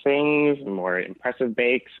complicated things and more impressive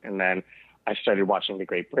bakes. And then I started watching the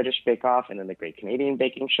Great British Bake Off and then the Great Canadian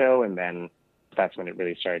Baking Show. And then that's when it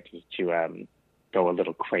really started to go a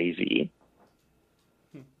little crazy.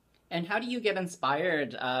 And how do you get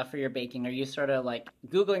inspired for your baking? Are you sort of like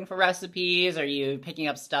Googling for recipes? Are you picking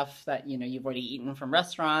up stuff that, you've already eaten from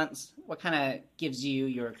restaurants? What kind of gives you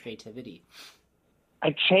your creativity?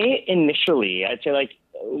 I'd say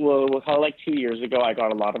we'll call it like 2 years ago, I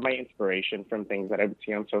got a lot of my inspiration from things that I would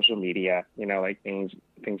see on social media, like things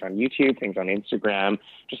on YouTube, things on Instagram,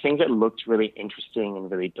 just things that looked really interesting and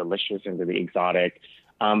really delicious and really exotic.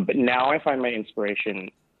 But now I find my inspiration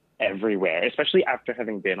everywhere, especially after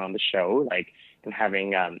having been on the show, and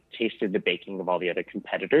having tasted the baking of all the other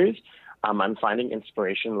competitors. I'm finding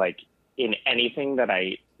inspiration in anything that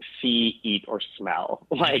I see, eat, or smell,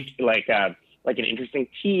 like an interesting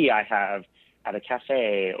tea I have at a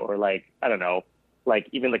cafe, or I don't know,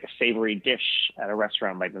 even a savory dish at a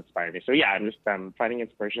restaurant might inspire me. So yeah, I'm just finding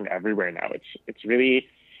inspiration everywhere now.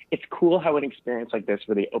 It's cool how an experience like this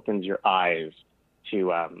really opens your eyes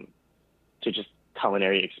to just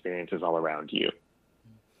culinary experiences all around you.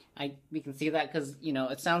 We can see that because,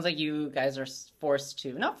 it sounds like you guys are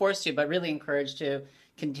not forced to, but really encouraged to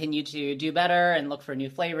continue to do better and look for new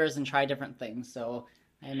flavors and try different things. So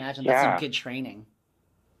I imagine that's some good training.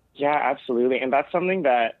 Yeah, absolutely. And that's something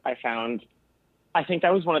that I found, I think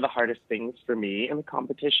that was one of the hardest things for me in the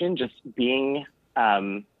competition, just being, I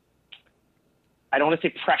don't want to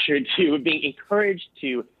say pressured to, being encouraged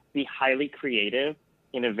to be highly creative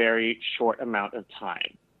in a very short amount of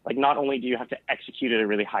time. Not only do you have to execute at a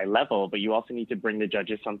really high level, but you also need to bring the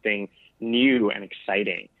judges something new and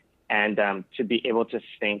exciting. And to be able to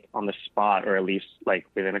think on the spot, or at least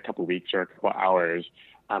within a couple of weeks or a couple of hours,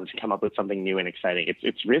 to come up with something new and exciting.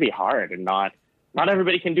 It's really hard, and not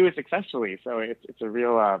everybody can do it successfully. So it's a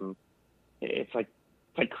real, it's like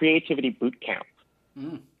creativity boot camp.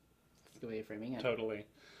 That's a good way of framing it. Totally.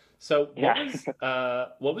 So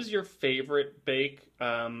what was your favorite bake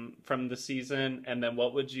from the season? And then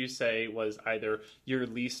what would you say was either your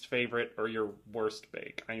least favorite or your worst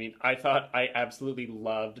bake? I mean, I absolutely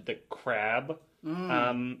loved the crab.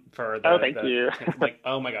 For the, thank you.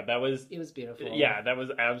 Oh my God, it was beautiful. Yeah, that was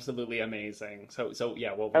absolutely amazing. So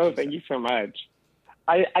yeah, what would you say? Thank you so much.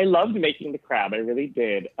 I loved making the crab. I really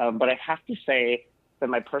did. But I have to say that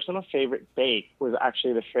my personal favorite bake was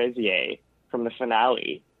actually the fraisier from the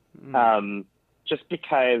finale. Just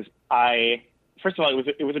because first of all,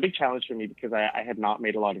 it was a big challenge for me because I had not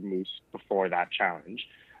made a lot of mousse before that challenge.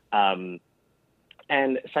 And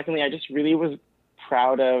secondly, I just really was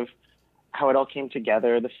proud of how it all came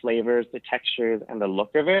together, the flavors, the textures, and the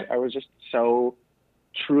look of it. I was just so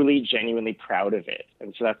truly, genuinely proud of it.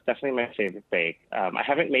 And so that's definitely my favorite bake. I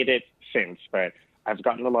haven't made it since, but I've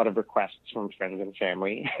gotten a lot of requests from friends and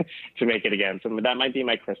family to make it again. So that might be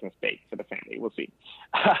my Christmas bake for the family. We'll see.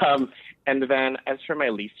 And then as for my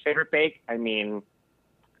least favorite bake, I mean,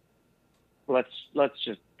 let's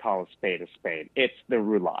just call a spade a spade. It's the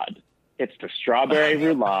roulade. It's the strawberry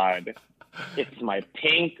roulade. It's my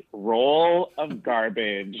pink roll of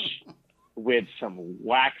garbage with some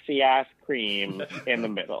waxy ass cream in the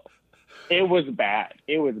middle. It was bad.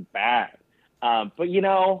 But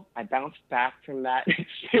I bounced back from that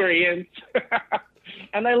experience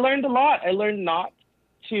and I learned a lot. I learned not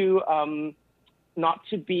to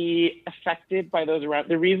be affected by those around.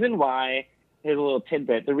 The reason why, here's a little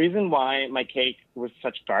tidbit, the reason why my cake was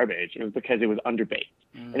such garbage, it was because it was underbaked.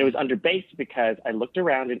 And it was underbaked because I looked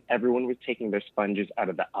around and everyone was taking their sponges out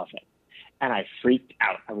of the oven. And I freaked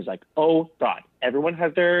out. I was like, oh God, everyone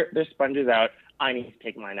has their sponges out. I need to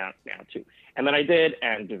take mine out now too. And then I did,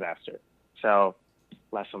 and disaster. So,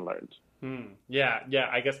 lesson learned. Yeah.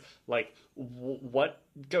 I guess like what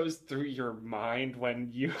goes through your mind when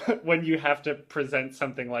you when you have to present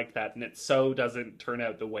something like that and it so doesn't turn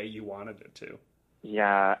out the way you wanted it to?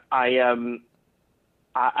 Yeah,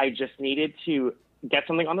 I just needed to get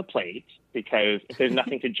something on the plate because if there's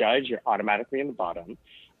nothing to judge, you're automatically in the bottom,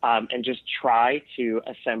 and just try to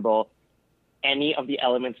assemble any of the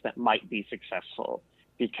elements that might be successful.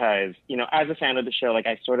 Because, you know, as a fan of the show, like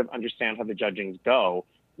I sort of understand how the judgings go.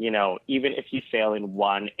 You know, even if you fail in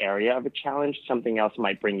one area of a challenge, something else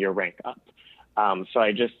might bring your rank up. So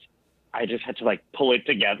I just had to like pull it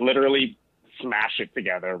together, literally smash it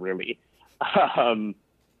together, really.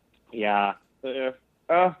 Yeah.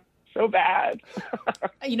 So bad.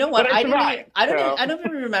 You know what? I don't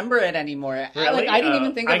even remember it anymore. Really? I didn't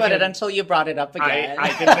even think about it until you brought it up again. I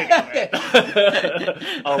can think of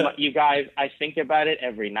it. Oh, you guys, I think about it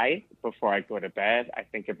every night before I go to bed. I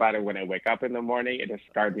think about it when I wake up in the morning. It has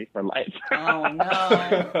scarred me for life. Oh,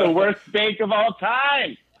 no. The worst bake of all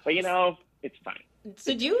time. But, you know, it's fine.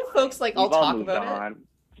 So do you folks like all talk about it?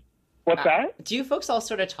 What's that? Do you folks all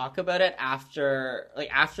sort of talk about it after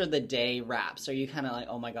the day wraps? Are you kind of like,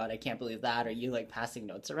 oh my God, I can't believe that? Are you like passing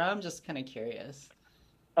notes around? Just kind of curious.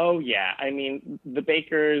 Oh, yeah. I mean, the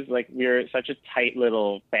bakers, like, we're such a tight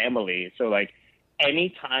little family. So, like,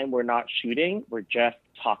 anytime we're not shooting, we're just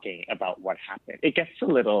talking about what happened. It gets a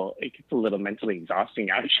little mentally exhausting,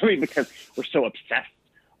 actually, because we're so obsessed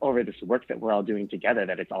over this work that we're all doing together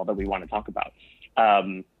that it's all that we want to talk about.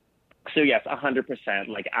 So yes, 100%,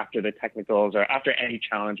 like after the technicals or after any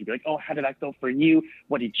challenge, you'd be like, oh, how did that go for you?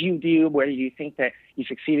 What did you do? Where do you think that you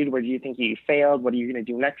succeeded? Where do you think you failed? What are you going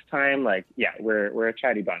to do next time? Like, yeah, we're a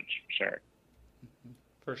chatty bunch, for sure.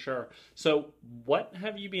 For sure. So what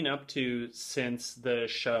have you been up to since the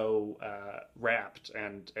show wrapped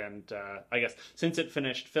and I guess since it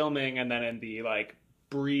finished filming and then in the like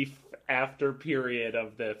brief after period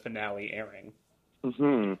of the finale airing?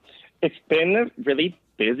 Mm-hmm. It's been a really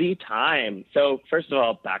busy time. So first of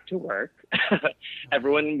all, back to work.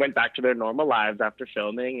 Everyone went back to their normal lives after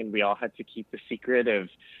filming, and we all had to keep the secret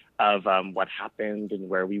of what happened and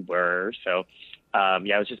where we were. So I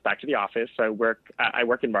was just back to the office. So I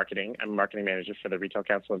work in marketing. I'm a marketing manager for the Retail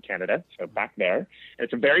Council of Canada. So back there. And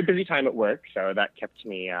it's a very busy time at work, so that kept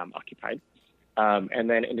me occupied. And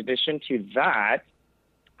then in addition to that,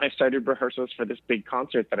 I started rehearsals for this big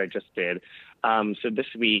concert that I just did. So this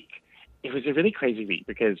week, it was a really crazy week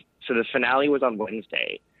because the finale was on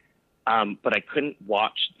Wednesday, but I couldn't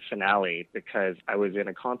watch the finale because I was in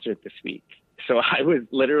a concert this week. So I was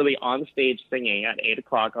literally on stage singing at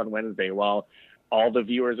 8:00 on Wednesday while all the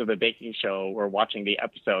viewers of the baking show were watching the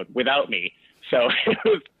episode without me. So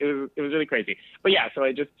it was really crazy. But yeah, so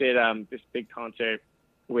I just did this big concert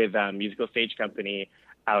with Musical Stage Company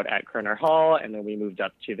out at Kerner Hall, and then we moved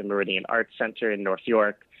up to the Meridian Arts Center in North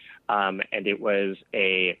York, and it was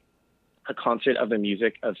a concert of the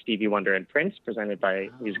music of Stevie Wonder and Prince presented by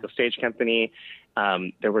Musical Stage Company.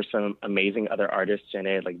 There were some amazing other artists in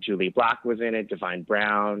it, like Julie Black was in it, Divine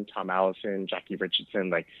Brown, Tom Allison, Jackie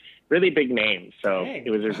Richardson, like really big names. So It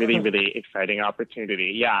was a really, really exciting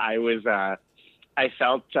opportunity. Yeah, I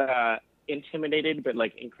felt intimidated, but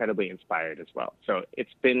like incredibly inspired as well. So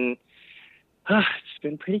it's been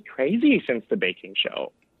pretty crazy since the baking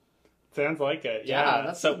show. Sounds like it. Yeah,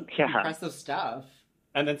 that's impressive stuff.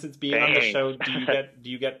 And then since being on the show, do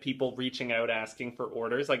you get people reaching out asking for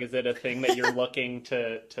orders? Like, is it a thing that you're looking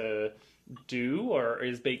to do, or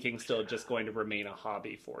is baking still just going to remain a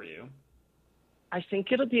hobby for you? I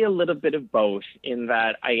think it'll be a little bit of both in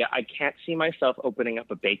that I can't see myself opening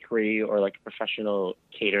up a bakery or like a professional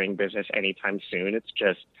catering business anytime soon. It's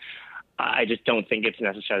just, I just don't think it's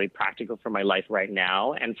necessarily practical for my life right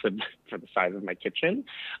now and for the size of my kitchen.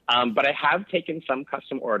 But I have taken some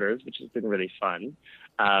custom orders, which has been really fun.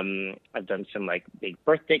 I've done some like big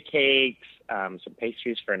birthday cakes, some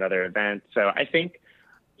pastries for another event. So I think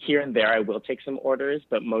here and there I will take some orders,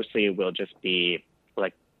 but mostly it will just be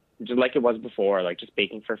just like it was before, like just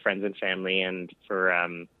baking for friends and family and for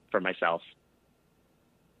myself.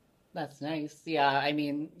 That's nice. Yeah, I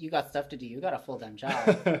mean, you got stuff to do. You got a full-time job.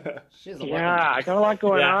 I got a lot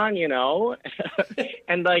going on, you know?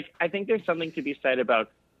 And like, I think there's something to be said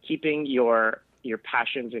about keeping your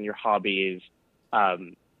passions and your hobbies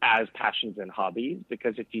as passions and hobbies,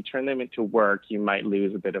 because if you turn them into work, you might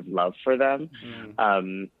lose a bit of love for them.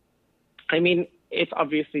 I mean, it's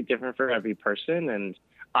obviously different for every person, and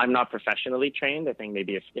I'm not professionally trained. I think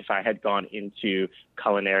maybe if I had gone into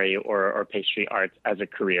culinary or pastry arts as a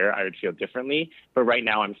career, I would feel differently. But right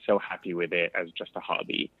now, I'm so happy with it as just a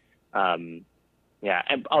hobby. Yeah,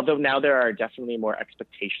 and although now there are definitely more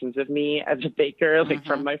expectations of me as a baker, like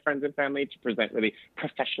from my friends and family, to present really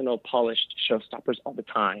professional, polished showstoppers all the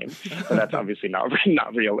time. So that's obviously not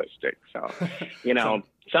realistic. So,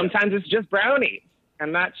 sometimes it's just brownies,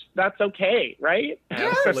 and that's okay, right?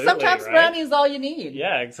 Yeah, sometimes brownie is all you need.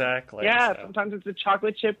 Yeah, exactly. Yeah, sometimes it's a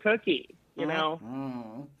chocolate chip cookie.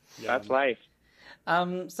 That's life.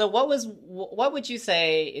 So what would you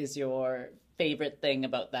say is your favorite thing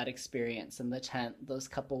about that experience in the tent, those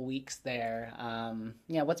couple weeks there?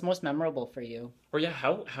 What's most memorable for you? Or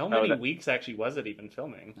how many weeks actually was it even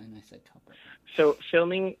filming? And I said couple. So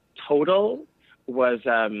filming total was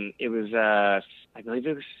I believe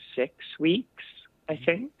it was 6 weeks, I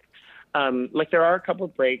think. There are a couple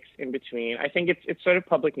of breaks in between. I think it's sort of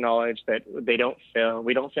public knowledge that we don't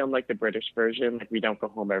film like the British version. Like, we don't go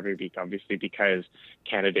home every week, obviously, because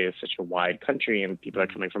Canada is such a wide country and people are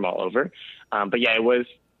coming from all over. But yeah, it was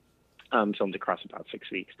filmed across about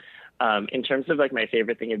 6 weeks. In terms of like my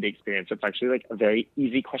favorite thing of the experience, it's actually like a very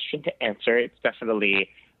easy question to answer. It's definitely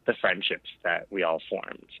the friendships that we all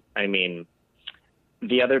formed. I mean,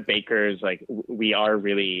 the other bakers, like, we are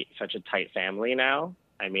really such a tight family now.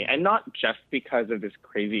 I mean, and not just because of this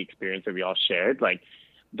crazy experience that we all shared. Like,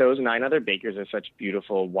 those 9 other bakers are such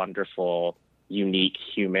beautiful, wonderful, unique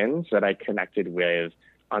humans that I connected with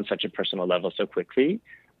on such a personal level so quickly.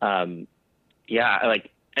 And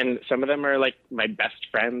some of them are like my best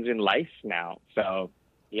friends in life now. So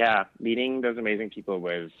yeah, meeting those amazing people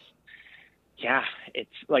was, it's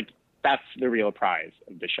like, that's the real prize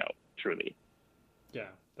of the show, truly. Yeah.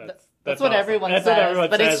 That's what awesome. Everyone says,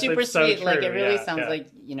 but it's super sweet. So like, it really sounds like,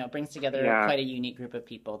 brings together quite a unique group of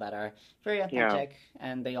people that are very authentic,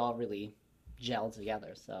 and they all really gel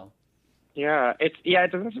together. So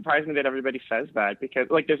it doesn't surprise me that everybody says that, because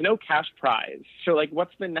like, there's no cash prize. So like,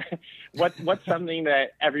 what's something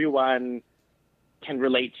that everyone can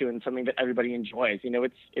relate to and something that everybody enjoys?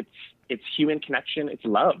 It's human connection, it's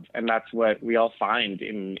love, and that's what we all find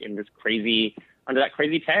in this crazy, under that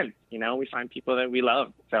crazy tent. We find people that we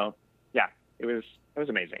love. So yeah, it was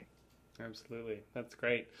amazing. Absolutely. That's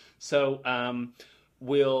great. So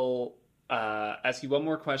we'll ask you one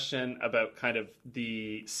more question about kind of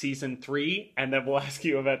the season 3, and then we'll ask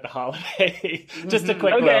you about the holiday. Just a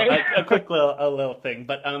quick little thing.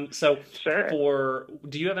 But sure.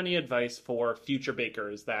 Do you have any advice for future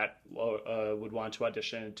bakers that would want to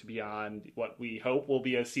audition to be on what we hope will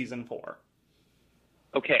be a season 4?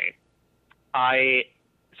 Okay. I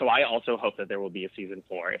also hope that there will be a season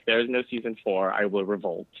 4. If there is no season 4, I will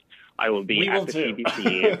revolt. I will be at the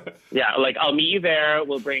CBC. Yeah, like, I'll meet you there.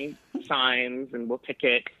 We'll bring signs and we'll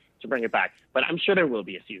picket to bring it back. But I'm sure there will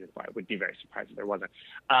be a season 4. I would be very surprised if there wasn't.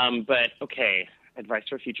 But okay, advice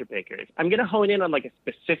for future bakers. I'm going to hone in on like a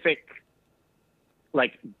specific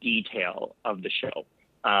like detail of the show.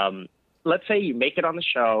 Let's say you make it on the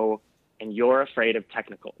show and you're afraid of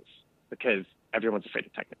technicals, because everyone's afraid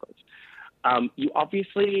of technicals. You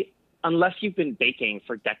obviously, unless you've been baking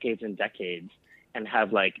for decades and decades and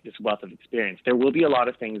have like this wealth of experience, there will be a lot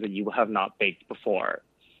of things that you have not baked before.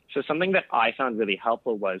 So something that I found really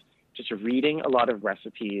helpful was just reading a lot of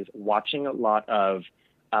recipes, watching a lot of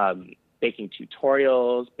baking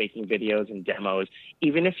tutorials, baking videos and demos.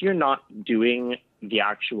 Even if you're not doing the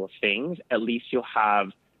actual things, at least you'll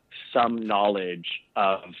have some knowledge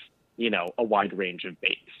of, a wide range of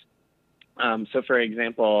bakes. So for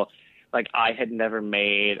example, like, I had never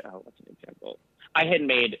made, what's an example? I had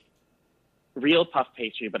made real puff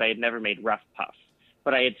pastry, but I had never made rough puff.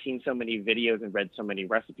 But I had seen so many videos and read so many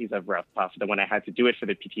recipes of rough puff that when I had to do it for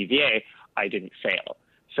the PTVA, I didn't fail.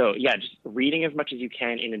 So yeah, just reading as much as you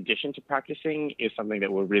can in addition to practicing is something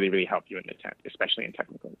that will really, really help you in the tent, especially in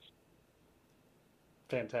technicals.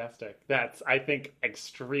 Fantastic. That's, I think,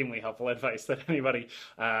 extremely helpful advice that anybody,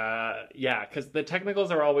 because the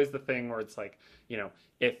technicals are always the thing where it's like,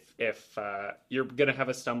 if you're going to have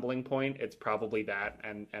a stumbling point, it's probably that,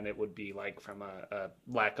 and it would be like from a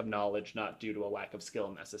lack of knowledge, not due to a lack of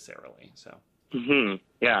skill necessarily. So. Mm-hmm.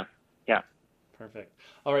 Yeah. Perfect.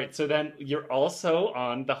 All right. So then you're also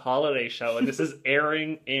on the holiday show, and this is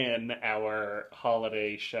airing in our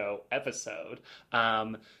holiday show episode.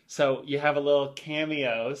 So you have a little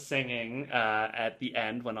cameo singing at the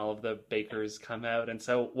end when all of the bakers come out. And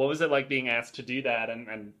so what was it like being asked to do that,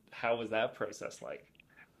 and how was that process like?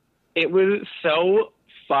 It was so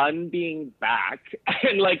fun being back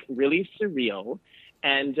and like really surreal.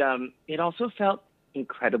 And it also felt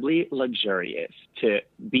incredibly luxurious to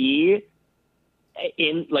be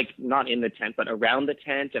in, like, not in the tent, but around the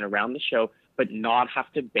tent and around the show, but not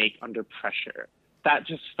have to bake under pressure. That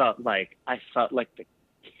just felt like, I felt like the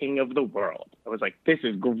king of the world. I was like, this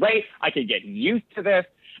is great. I could get used to this.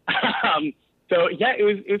 So yeah, it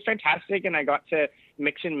was fantastic. And I got to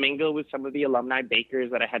mix and mingle with some of the alumni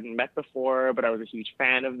bakers that I hadn't met before, but I was a huge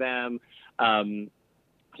fan of them.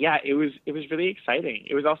 Yeah, it was really exciting.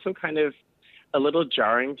 It was also kind of a little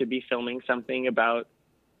jarring to be filming something about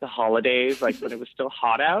the holidays, like when it was still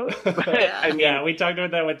hot out. But, I mean, yeah, we talked about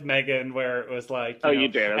that with Megan, where it was like, you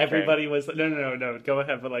did. Okay. Everybody was no, go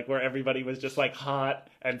ahead, but like where everybody was just like hot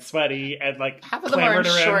and sweaty and like half of them are in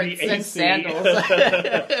shorts and sandals.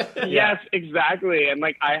 Yes, exactly. And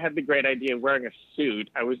like I had the great idea of wearing a suit.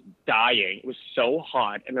 I was dying. It was so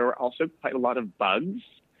hot, and there were also quite a lot of bugs.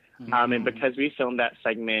 And because we filmed that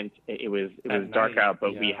segment, it was dark out,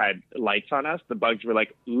 but we had lights on us. The bugs were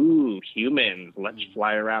like, "Ooh, humans! Let's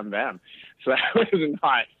fly around them." So that was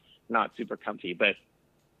not super comfy, but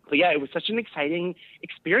yeah, it was such an exciting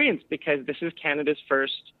experience because this is Canada's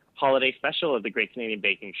first holiday special of the Great Canadian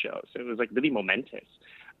Baking Show. So it was like really momentous.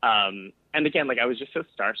 And again, like I was just so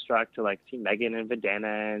starstruck to like see Megan and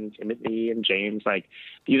Vandana and Timothy and James. Like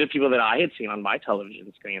these are people that I had seen on my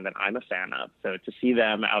television screen that I'm a fan of. So to see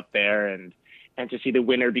them out there and to see the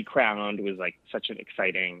winner be crowned was like such an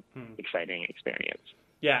exciting experience.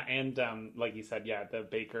 Yeah, and like you said, the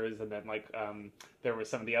bakers, and then like there were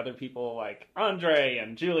some of the other people like Andre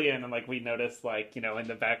and Julian, and like we noticed like, in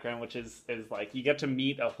the background, which is like you get to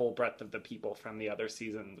meet a whole breadth of the people from the other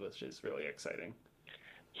seasons, which is really exciting.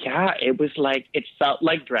 Yeah, it felt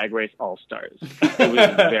like Drag Race All-Stars. It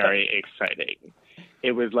was very exciting.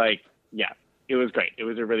 It was like, it was great. It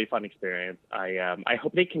was a really fun experience. I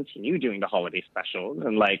hope they continue doing the holiday specials,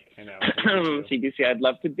 and like CBC, I'd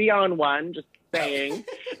love to be on one, just saying.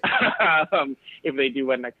 If they do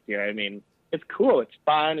one next year. I mean, it's cool, it's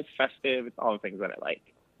fun, it's festive, it's all the things that I like.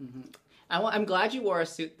 Mm-hmm. I'm glad you wore a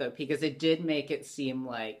suit though, because it did make it seem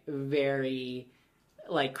like very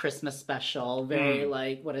like Christmas special, very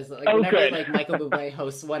like, what is it? Like whenever good. Like Michael Bublé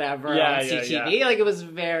hosts whatever on CTV, like it was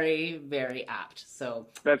very, very apt. So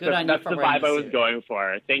that's good on you for the wearing vibe I was going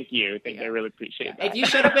for. Thank you. I really appreciate that. If you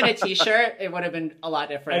showed up in a t-shirt, it would have been a lot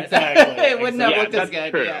different. Exactly. It wouldn't have looked as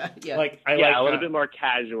good. True. Yeah. Like a little bit more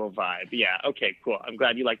casual vibe. Yeah. Okay. Cool. I'm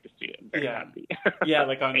glad you like the suit. I'm very happy. Yeah.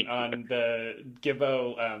 Like on the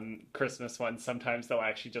Gibbo Christmas one, sometimes they'll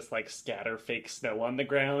actually just like scatter fake snow on the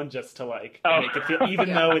ground just to like make it feel,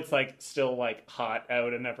 even though it's like still like hot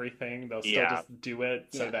out and everything, they'll still just do it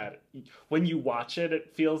so that when you watch it,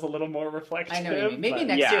 it feels a little more reflective. I know what you mean. Maybe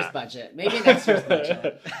next year's budget.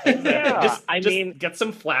 Just get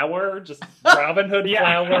some flour, just Robin Hood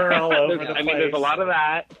flour all over the place. I mean, there's a lot of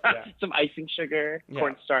that. Some icing sugar,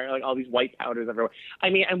 cornstarch, like all these white powders everywhere. I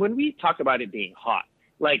mean, and when we talk about it being hot,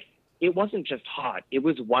 like it wasn't just hot. It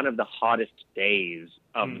was one of the hottest days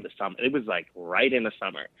of the summer. It was like right in the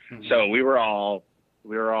summer. So we were all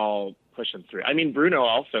pushing through. I mean, Bruno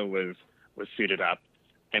also was suited up.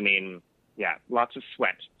 I mean, lots of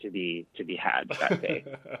sweat to be had that day.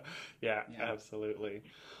 yeah, absolutely.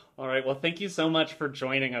 All right. Well, thank you so much for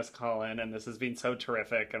joining us, Colin. And this has been so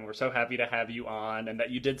terrific. And we're so happy to have you on and that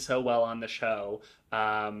you did so well on the show.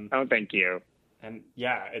 Thank you. And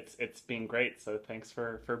it's been great. So thanks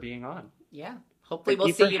for being on. Yeah. Hopefully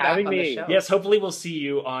we'll see you back on the show. Yes, hopefully we'll see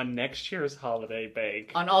you on next year's holiday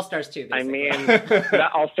bake. On All-Stars 2, basically. I mean,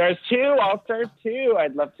 All-Stars 2.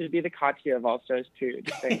 I'd love to be the Katya of All-Stars 2.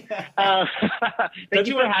 Thank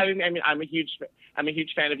you for having me. I mean, I'm a huge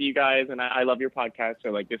fan of you guys, and I love your podcast. So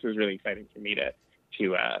like, this was really exciting for me to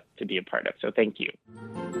be a part of. So thank you.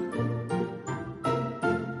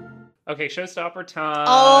 Okay, Showstopper time.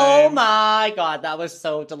 Oh my god, that was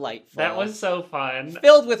so delightful. That was so fun.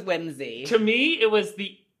 Filled with whimsy. To me, it was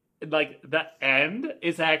the end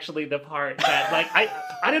is actually the part that, like,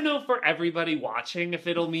 I don't know for everybody watching if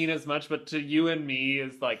it'll mean as much, but to you and me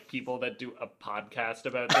as, like, people that do a podcast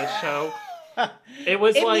about this show, it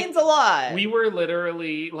means a lot. We were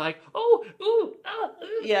literally like, so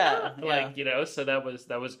that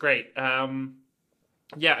was great.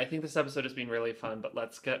 Yeah, I think this episode has been really fun, but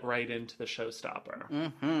let's get right into the Showstopper.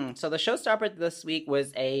 Mm-hmm. So the Showstopper this week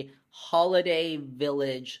was a holiday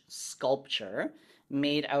village sculpture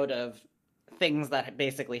made out of things that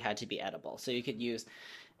basically had to be edible. So you could use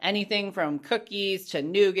anything from cookies to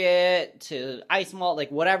nougat to ice malt,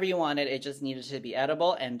 like whatever you wanted. It just needed to be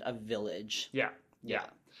edible and a village. Yeah.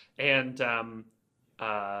 And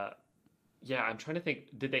I'm trying to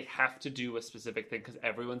think, did they have to do a specific thing? Because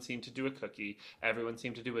everyone seemed to do a cookie, everyone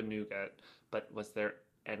seemed to do a nougat, but was there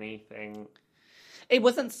anything It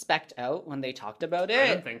wasn't specced out when they talked about it.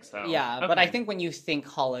 I don't think so. Yeah, okay. but I think when you think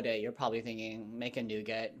holiday, you're probably thinking make a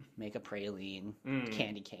nougat, make a praline,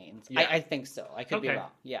 candy canes. Yeah. I think so. I could be wrong.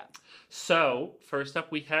 Yeah. So, first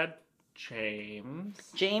up we had James.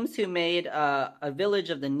 James, who made a village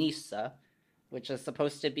of the Nisa, which is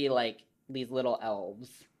supposed to be like these little elves,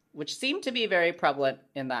 which seem to be very prevalent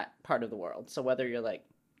in that part of the world. So whether you're like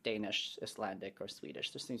Danish, Icelandic, or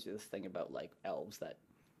Swedish, there seems to be this thing about like elves that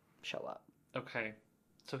show up. Okay.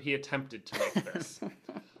 So he attempted to make this.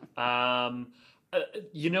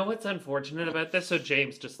 You know what's unfortunate about this? So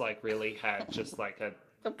James just like really had just like a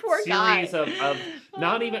series of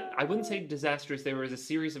not even, I wouldn't say disastrous. There was a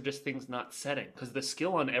series of just things not setting because the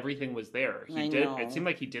skill on everything was there. It seemed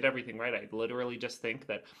like he did everything right. I literally just think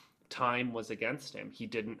that time was against him. He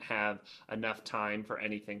didn't have enough time for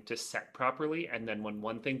anything to set properly. And then when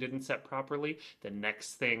one thing didn't set properly, the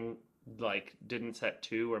next thing like didn't set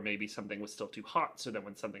too, or maybe something was still too hot. So then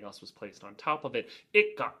when something else was placed on top of it,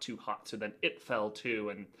 it got too hot. So then it fell too.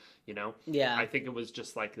 And, you know, I think it was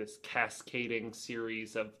just like this cascading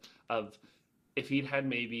series of if he'd had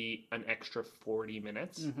maybe an extra 40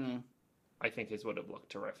 minutes, I think his would have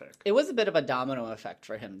looked terrific. It was a bit of a domino effect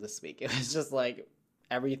for him this week. It was just like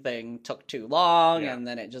everything took too long and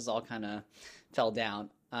then it just all kind of fell down.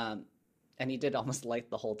 And he did almost light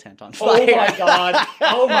the whole tent on fire. Oh my god!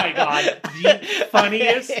 Oh my god!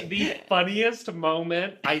 The funniest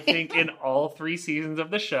moment I think in all 3 seasons of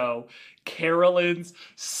the show. Carolyn's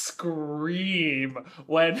scream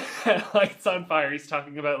when lights on fire. He's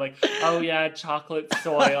talking about like, oh yeah, chocolate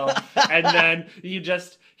soil, and then you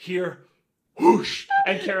just hear whoosh,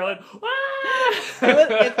 and Carolyn.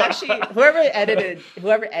 It's actually whoever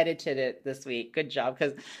edited it this week. Good job,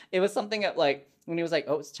 because it was something that like. When he was like,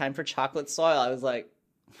 oh, it's time for chocolate soil, I was like,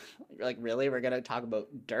 you're like, really? We're going to talk about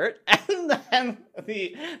dirt? And then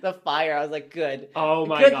the fire, I was like, good. Oh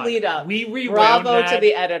my good God. Lead up. We rewound Bravo that. To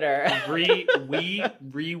the editor. We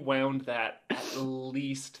rewound that at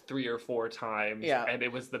least 3 or 4 times. Yeah. And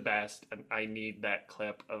it was the best. And I need that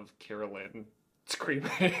clip of Carolyn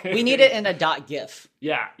screaming. We need it in a .gif.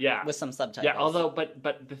 Yeah. With some subtitles. Yeah, although,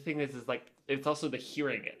 but the thing is like, it's also the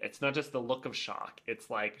hearing it. It's not just the look of shock. It's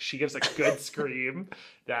like she gives a good scream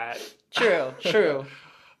that... True.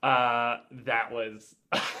 That was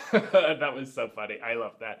so funny. I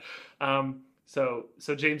love that. So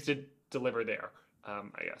James did deliver there,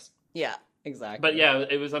 I guess. Yeah, exactly. But yeah,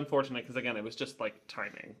 it was unfortunate because again, it was just like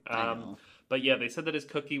timing. I know. But yeah, they said that his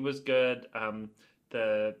cookie was good.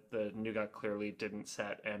 The nougat clearly didn't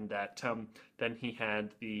set, and that then he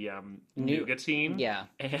had the nougatine. Yeah.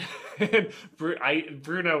 And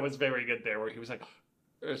Bruno was very good there, where he was like,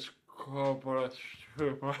 it's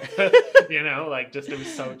you know, like just it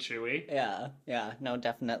was so chewy. Yeah, no,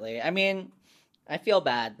 definitely. I mean, I feel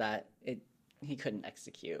bad that he couldn't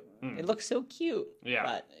execute. It looks so cute. Yeah.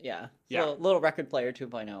 But yeah. So little record player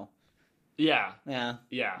 2.0. Yeah,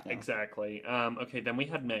 exactly. Okay, then we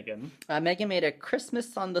had Megan. Megan made a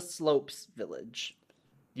Christmas on the Slopes village.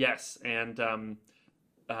 Yes, and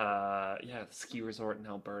ski resort in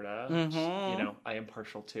Alberta. Which, you know, I am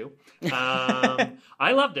partial to.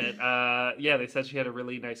 I loved it. They said she had a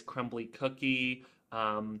really nice crumbly cookie.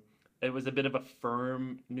 It was a bit of a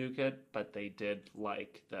firm nougat, but they did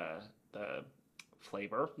like the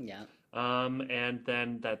flavor. Yeah. And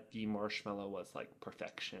then that the marshmallow was like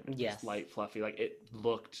perfection. Yes. Just light, fluffy. Like it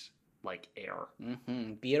looked like air.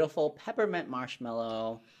 Beautiful peppermint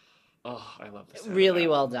marshmallow. Oh, I love this. Really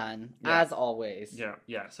well done, as always.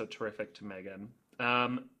 Yeah. So terrific to Megan.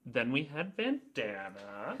 Then we had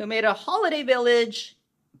Vandana, who made a holiday village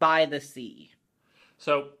by the sea.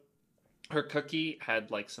 So her cookie had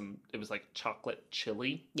like it was like chocolate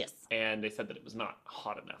chili. Yes. And they said that it was not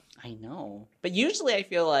hot enough. I know. But usually I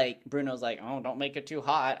feel like Bruno's like, oh, don't make it too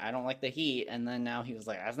hot. I don't like the heat. And then now he was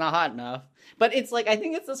like, that's not hot enough. But it's like, I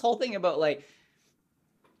think it's this whole thing about like,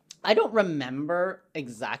 I don't remember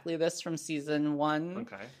exactly this from season 1.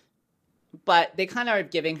 Okay. But they kind of are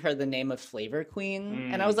giving her the name of Flavor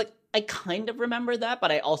Queen. And I was like, I kind of remember that,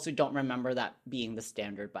 but I also don't remember that being the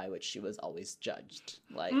standard by which she was always judged.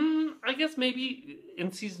 Like, I guess maybe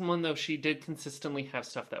in season 1, though, she did consistently have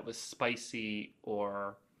stuff that was spicy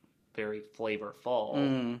or very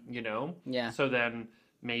flavorful, you know? Yeah. So then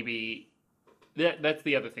maybe that's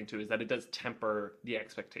the other thing, too, is that it does temper the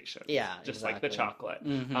expectation. Yeah, just like the chocolate.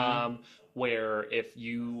 Where if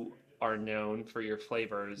you are known for your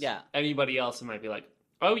flavors, anybody else might be like,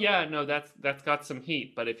 oh yeah, no, that's got some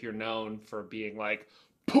heat. But if you're known for being like,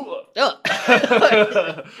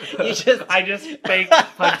 I just fake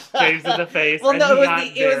punched James in the face. Well, no,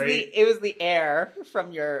 it was the air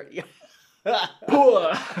from your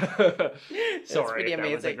Sorry,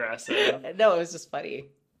 that was aggressive. No, it was just funny.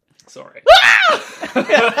 Sorry.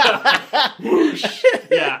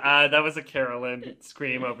 Yeah, that was a Carolyn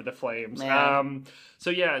scream over the flames.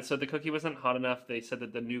 So the cookie wasn't hot enough. They said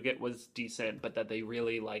that the nougat was decent, but that they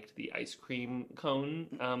really liked the ice cream cone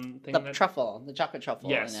thing. The chocolate truffle.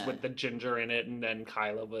 Yes, with the ginger in it, and then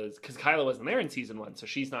Kyla wasn't there in season 1, so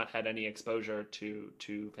she's not had any exposure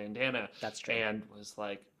to Vandana. That's true. And was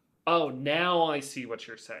like, oh, now I see what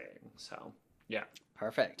you're saying. So, yeah.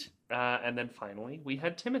 Perfect. And then finally, we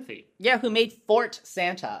had Timothy. Yeah, who made Fort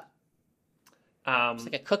Santa. It's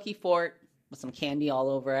like a cookie fort with some candy all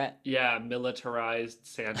over it. Yeah, militarized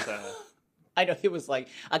Santa. I know, he was like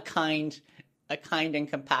a kind and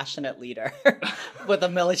compassionate leader with a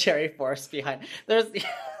military force behind. There's,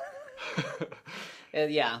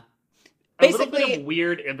 yeah. Basically, a little bit of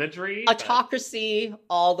weird imagery. Autocracy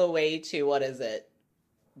all the way to, what is it?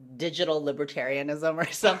 Digital libertarianism or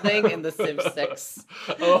something in the Civ 6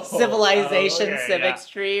 civilization civics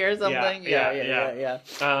tree or something. Yeah.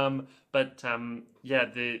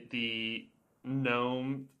 The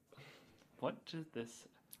gnome. What did this?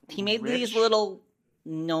 He made these little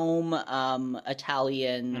gnome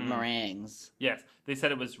Italian meringues. Yes, they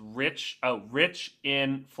said it was rich. Oh, rich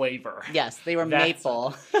in flavor. Yes, they were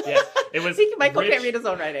maple. Yes, it was. Michael can't read his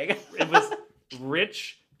own writing. It was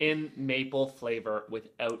rich in maple flavor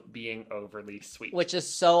without being overly sweet. Which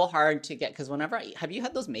is so hard to get, because whenever have you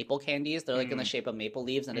had those maple candies? They're like in the shape of maple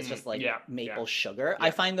leaves, and it's just like maple sugar. Yeah. I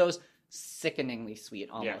find those sickeningly sweet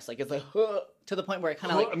almost. Like it's like to the point where it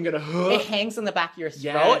kind of like it hangs in the back of your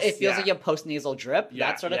throat. Yes, it feels like you have post-nasal drip,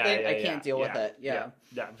 that sort of thing. I can't deal with it. Yeah,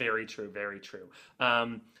 very true, very true.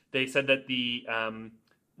 They said that the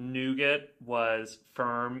nougat was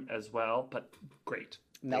firm as well, but great.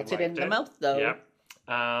 Melted in the mouth though. Yeah.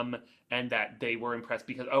 And that they were impressed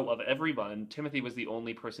because, of everyone, Timothy was the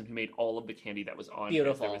only person who made all of the candy that was on.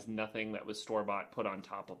 Beautiful. There was nothing that was store-bought put on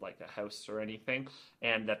top of, like, a house or anything.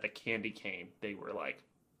 And that the candy cane, they were like,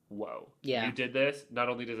 whoa. Yeah. You did this? Not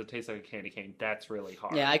only does it taste like a candy cane, that's really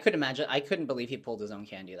hard. Yeah, I could imagine. I couldn't believe he pulled his own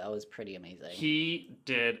candy. That was pretty amazing. He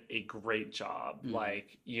did a great job.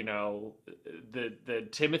 Like, the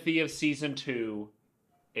Timothy of season 2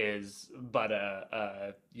 is but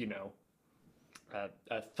a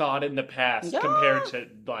thought in the past compared to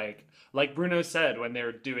like Bruno said when they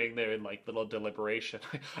were doing their like little deliberation.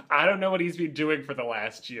 I don't know what he's been doing for the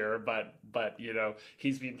last year, but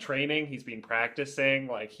he's been training, he's been practicing.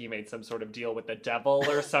 Like he made some sort of deal with the devil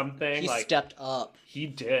or something. He stepped up. He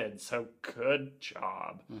did. So good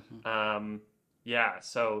job.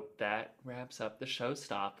 So that wraps up the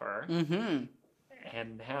Showstopper.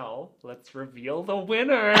 And now let's reveal the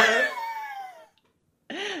winner.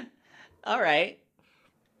 All right.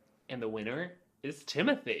 And the winner is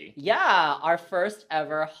Timothy. Yeah, our first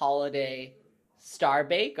ever holiday star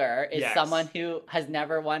baker is someone who has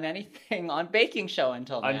never won anything on baking show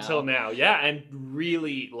until now. Yeah, and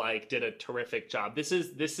really did a terrific job. This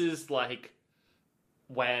is like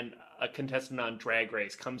when a contestant on Drag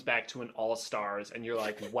Race comes back to an All-Stars and you're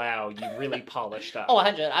like, wow, you really polished up.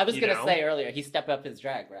 100. I was going to say earlier, he stepped up his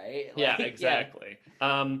drag, right? Yeah, exactly.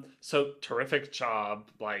 Yeah. So terrific job.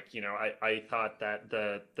 I thought that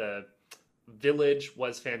the village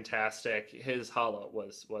was fantastic. His challah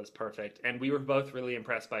was perfect. And we were both really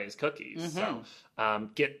impressed by his cookies. So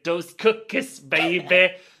get those cookies,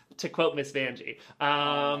 baby, to quote Miss Vanjie.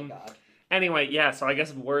 Oh my God. Anyway, so I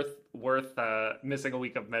guess worth missing a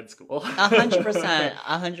week of med school.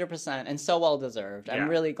 100%, and so well deserved. I'm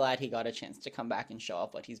really glad he got a chance to come back and show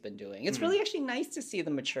off what he's been doing. It's really actually nice to see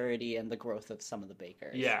the maturity and the growth of some of the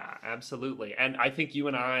bakers. Yeah, absolutely. And I think you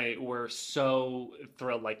and I were so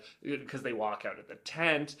thrilled, because they walk out of the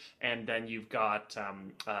tent, and then you've got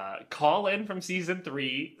Colin from season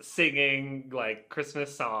 3 singing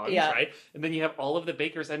Christmas songs, right? And then you have all of the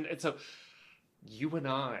bakers, and so you and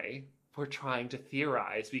I were trying to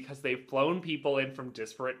theorize because they've flown people in from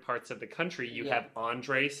disparate parts of the country. You have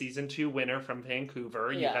Andre, season 2 winner from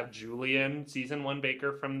Vancouver. You have Julian, season 1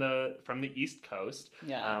 baker from the East Coast.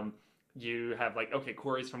 Yeah. You have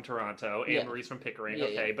Corey's from Toronto, Anne Marie's from Pickering.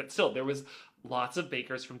 But still, there was lots of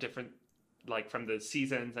bakers from different, from the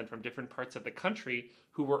seasons and from different parts of the country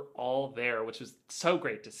who were all there, which was so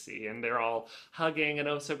great to see. And they're all hugging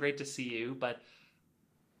and so great to see you. But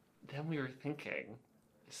then we were thinking,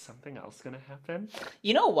 is something else going to happen?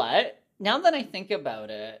 You know what? Now that I think about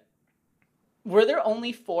it, were there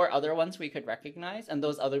only 4 other ones we could recognize, and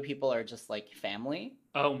those other people are just family?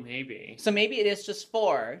 Oh, maybe. So maybe it is just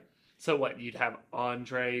 4. So what? You'd have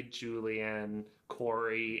Andre, Julian,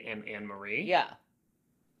 Corey, and Anne Marie? Yeah.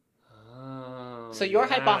 Oh, so your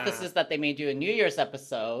hypothesis is that they may do a New Year's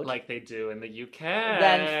episode. Like they do in the UK.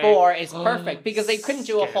 Then 4 is perfect, because they couldn't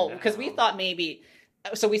do a whole... Because we thought maybe...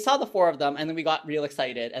 So we saw the 4 of them, and then we got real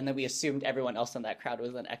excited, and then we assumed everyone else in that crowd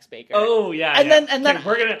was an ex-baker. Oh yeah, and then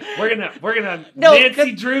we're gonna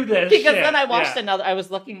Nancy Drew this because shit. Then I watched another. I was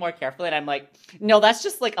looking more carefully, and I'm like, no, that's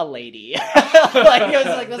just like a lady. Like it was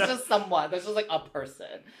like that's just someone. This was like a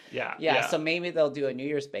person. Yeah. So maybe they'll do a New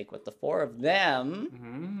Year's bake with the 4 of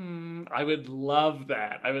them. I would love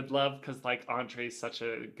that. I would love because like Andre's such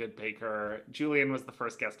a good baker. Julian was the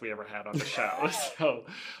first guest we ever had on the show, so.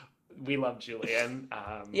 We love Julian.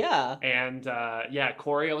 And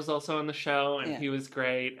Corey was also on the show, and he was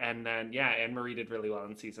great. And then, Anne-Marie did really well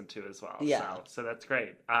in season 2 as well. Yeah. So that's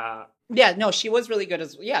great. She was really good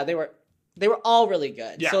as they were all really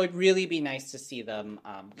good. Yeah. So it'd really be nice to see them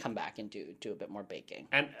come back and do a bit more baking.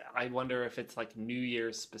 And I wonder if it's like New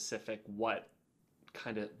Year's specific, what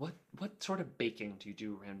sort of baking do you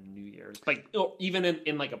do around New Year's? Like, or even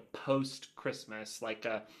in like a post-Christmas, like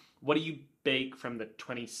what do you bake from the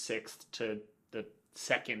 26th to the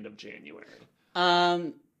 2nd of January?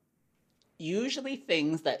 Usually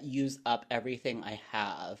things that use up everything I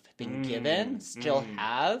have been given, still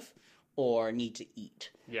have, or need to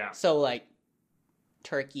eat. Yeah. So like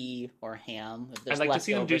turkey or ham. If there's I'd like to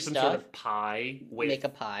see them do some sort of pie. Make a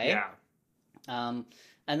pie. Yeah.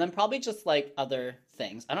 And then probably just like other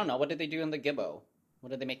things. I don't know. What did they do in the Gibbo?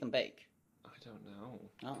 What did they make them bake? I don't know.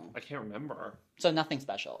 Oh. I can't remember. So nothing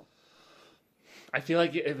special. I feel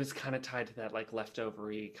like it was kind of tied to that like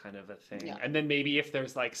leftovery kind of a thing. Yeah. And then maybe if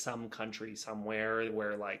there's like some country somewhere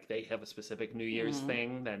where like they have a specific New Year's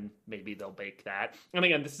thing, then maybe they'll bake that. And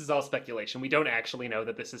again, this is all speculation. We don't actually know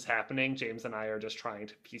that this is happening. James and I are just trying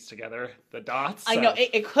to piece together the dots. I know.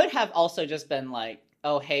 It could have also just been like,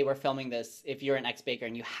 oh, hey, we're filming this. If you're an ex-baker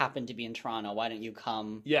and you happen to be in Toronto, why don't you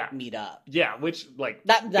come meet up? Yeah, which like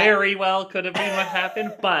that very well could have been what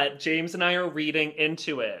happened, but James and I are reading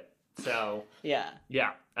into it. So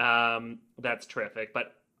that's terrific.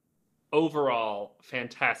 But overall,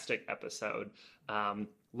 fantastic episode.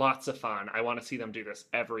 Lots of fun. I want to see them do this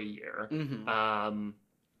every year. And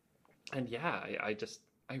I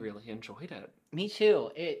really enjoyed it. Me too.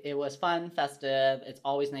 It was fun, festive. It's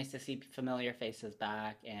always nice to see familiar faces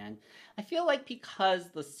back, and I feel like because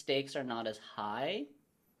the stakes are not as high,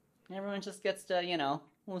 everyone just gets to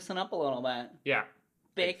loosen up a little bit. Yeah,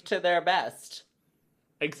 bake to their best.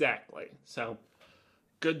 Exactly. So,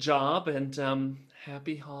 good job, and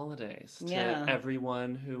happy holidays to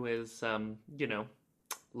everyone who is,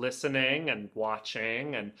 listening and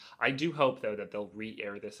watching. And I do hope, though, that they'll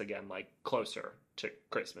re-air this again, like, closer to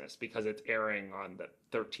Christmas, because it's airing on the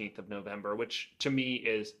 13th of November, which, to me,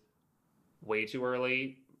 is way too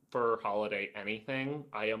early for holiday anything.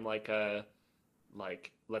 I am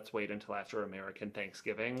let's wait until after American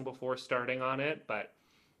Thanksgiving before starting on it, but,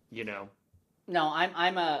 No,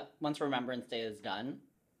 I'm a once Remembrance Day is done,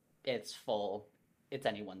 it's full. It's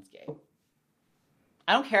anyone's game.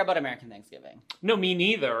 I don't care about American Thanksgiving. No, me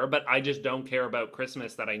neither, but I just don't care about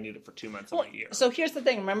Christmas that I need it for 2 months of a year. So here's the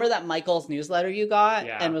thing. Remember that Michael's newsletter you got?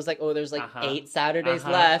 Yeah. And was like, oh, there's 8 Saturdays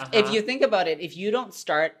left. If you think about it, if you don't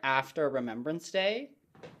start after Remembrance Day,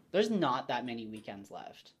 there's not that many weekends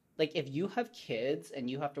left. Like, if you have kids and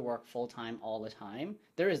you have to work full-time all the time,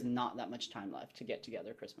 there is not that much time left to get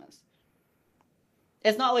together Christmas.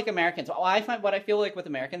 It's not like Americans. What I feel like with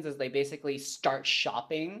Americans is they basically start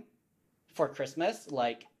shopping for Christmas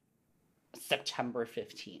like September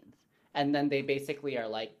 15th. And then they basically are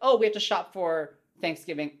like, oh, we have to shop for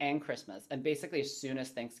Thanksgiving and Christmas. And basically as soon as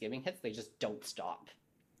Thanksgiving hits, they just don't stop.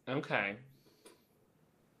 Okay.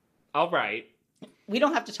 All right. We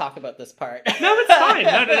don't have to talk about this part. No, it's fine.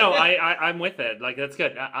 No. I'm with it. Like, that's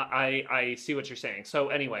good. I see what you're saying. So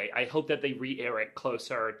anyway, I hope that they re-air it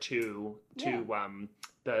closer to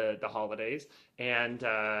the holidays, and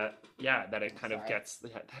that it kind of gets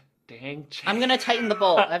that dang. I'm gonna tighten the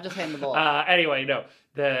bowl. I have to tighten the bowl. Anyway, no,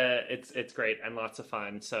 it's great and lots of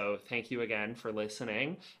fun. So thank you again for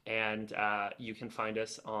listening, and you can find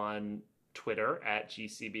us on Twitter at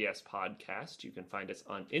GCBS Podcast. You can find us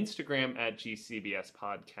on Instagram at GCBS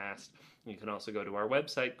Podcast. You can also go to our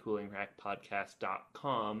website,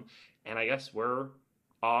 coolingrackpodcast.com. And I guess we're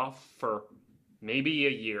off for maybe a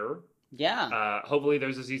year. Yeah. Hopefully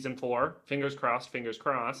there's a season 4. Fingers crossed.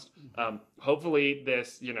 Hopefully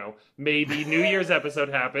this, maybe New Year's episode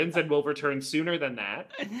happens and we'll return sooner than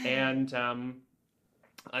that. And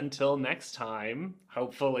until next time,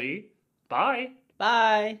 hopefully, bye.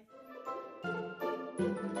 Bye.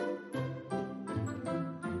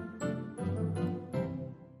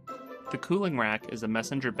 The Cooling Rack is a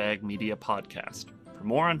Messenger Bag Media podcast. For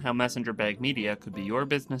more on how Messenger Bag Media could be your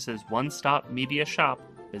business's one-stop media shop,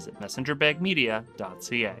 visit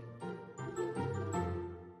messengerbagmedia.ca.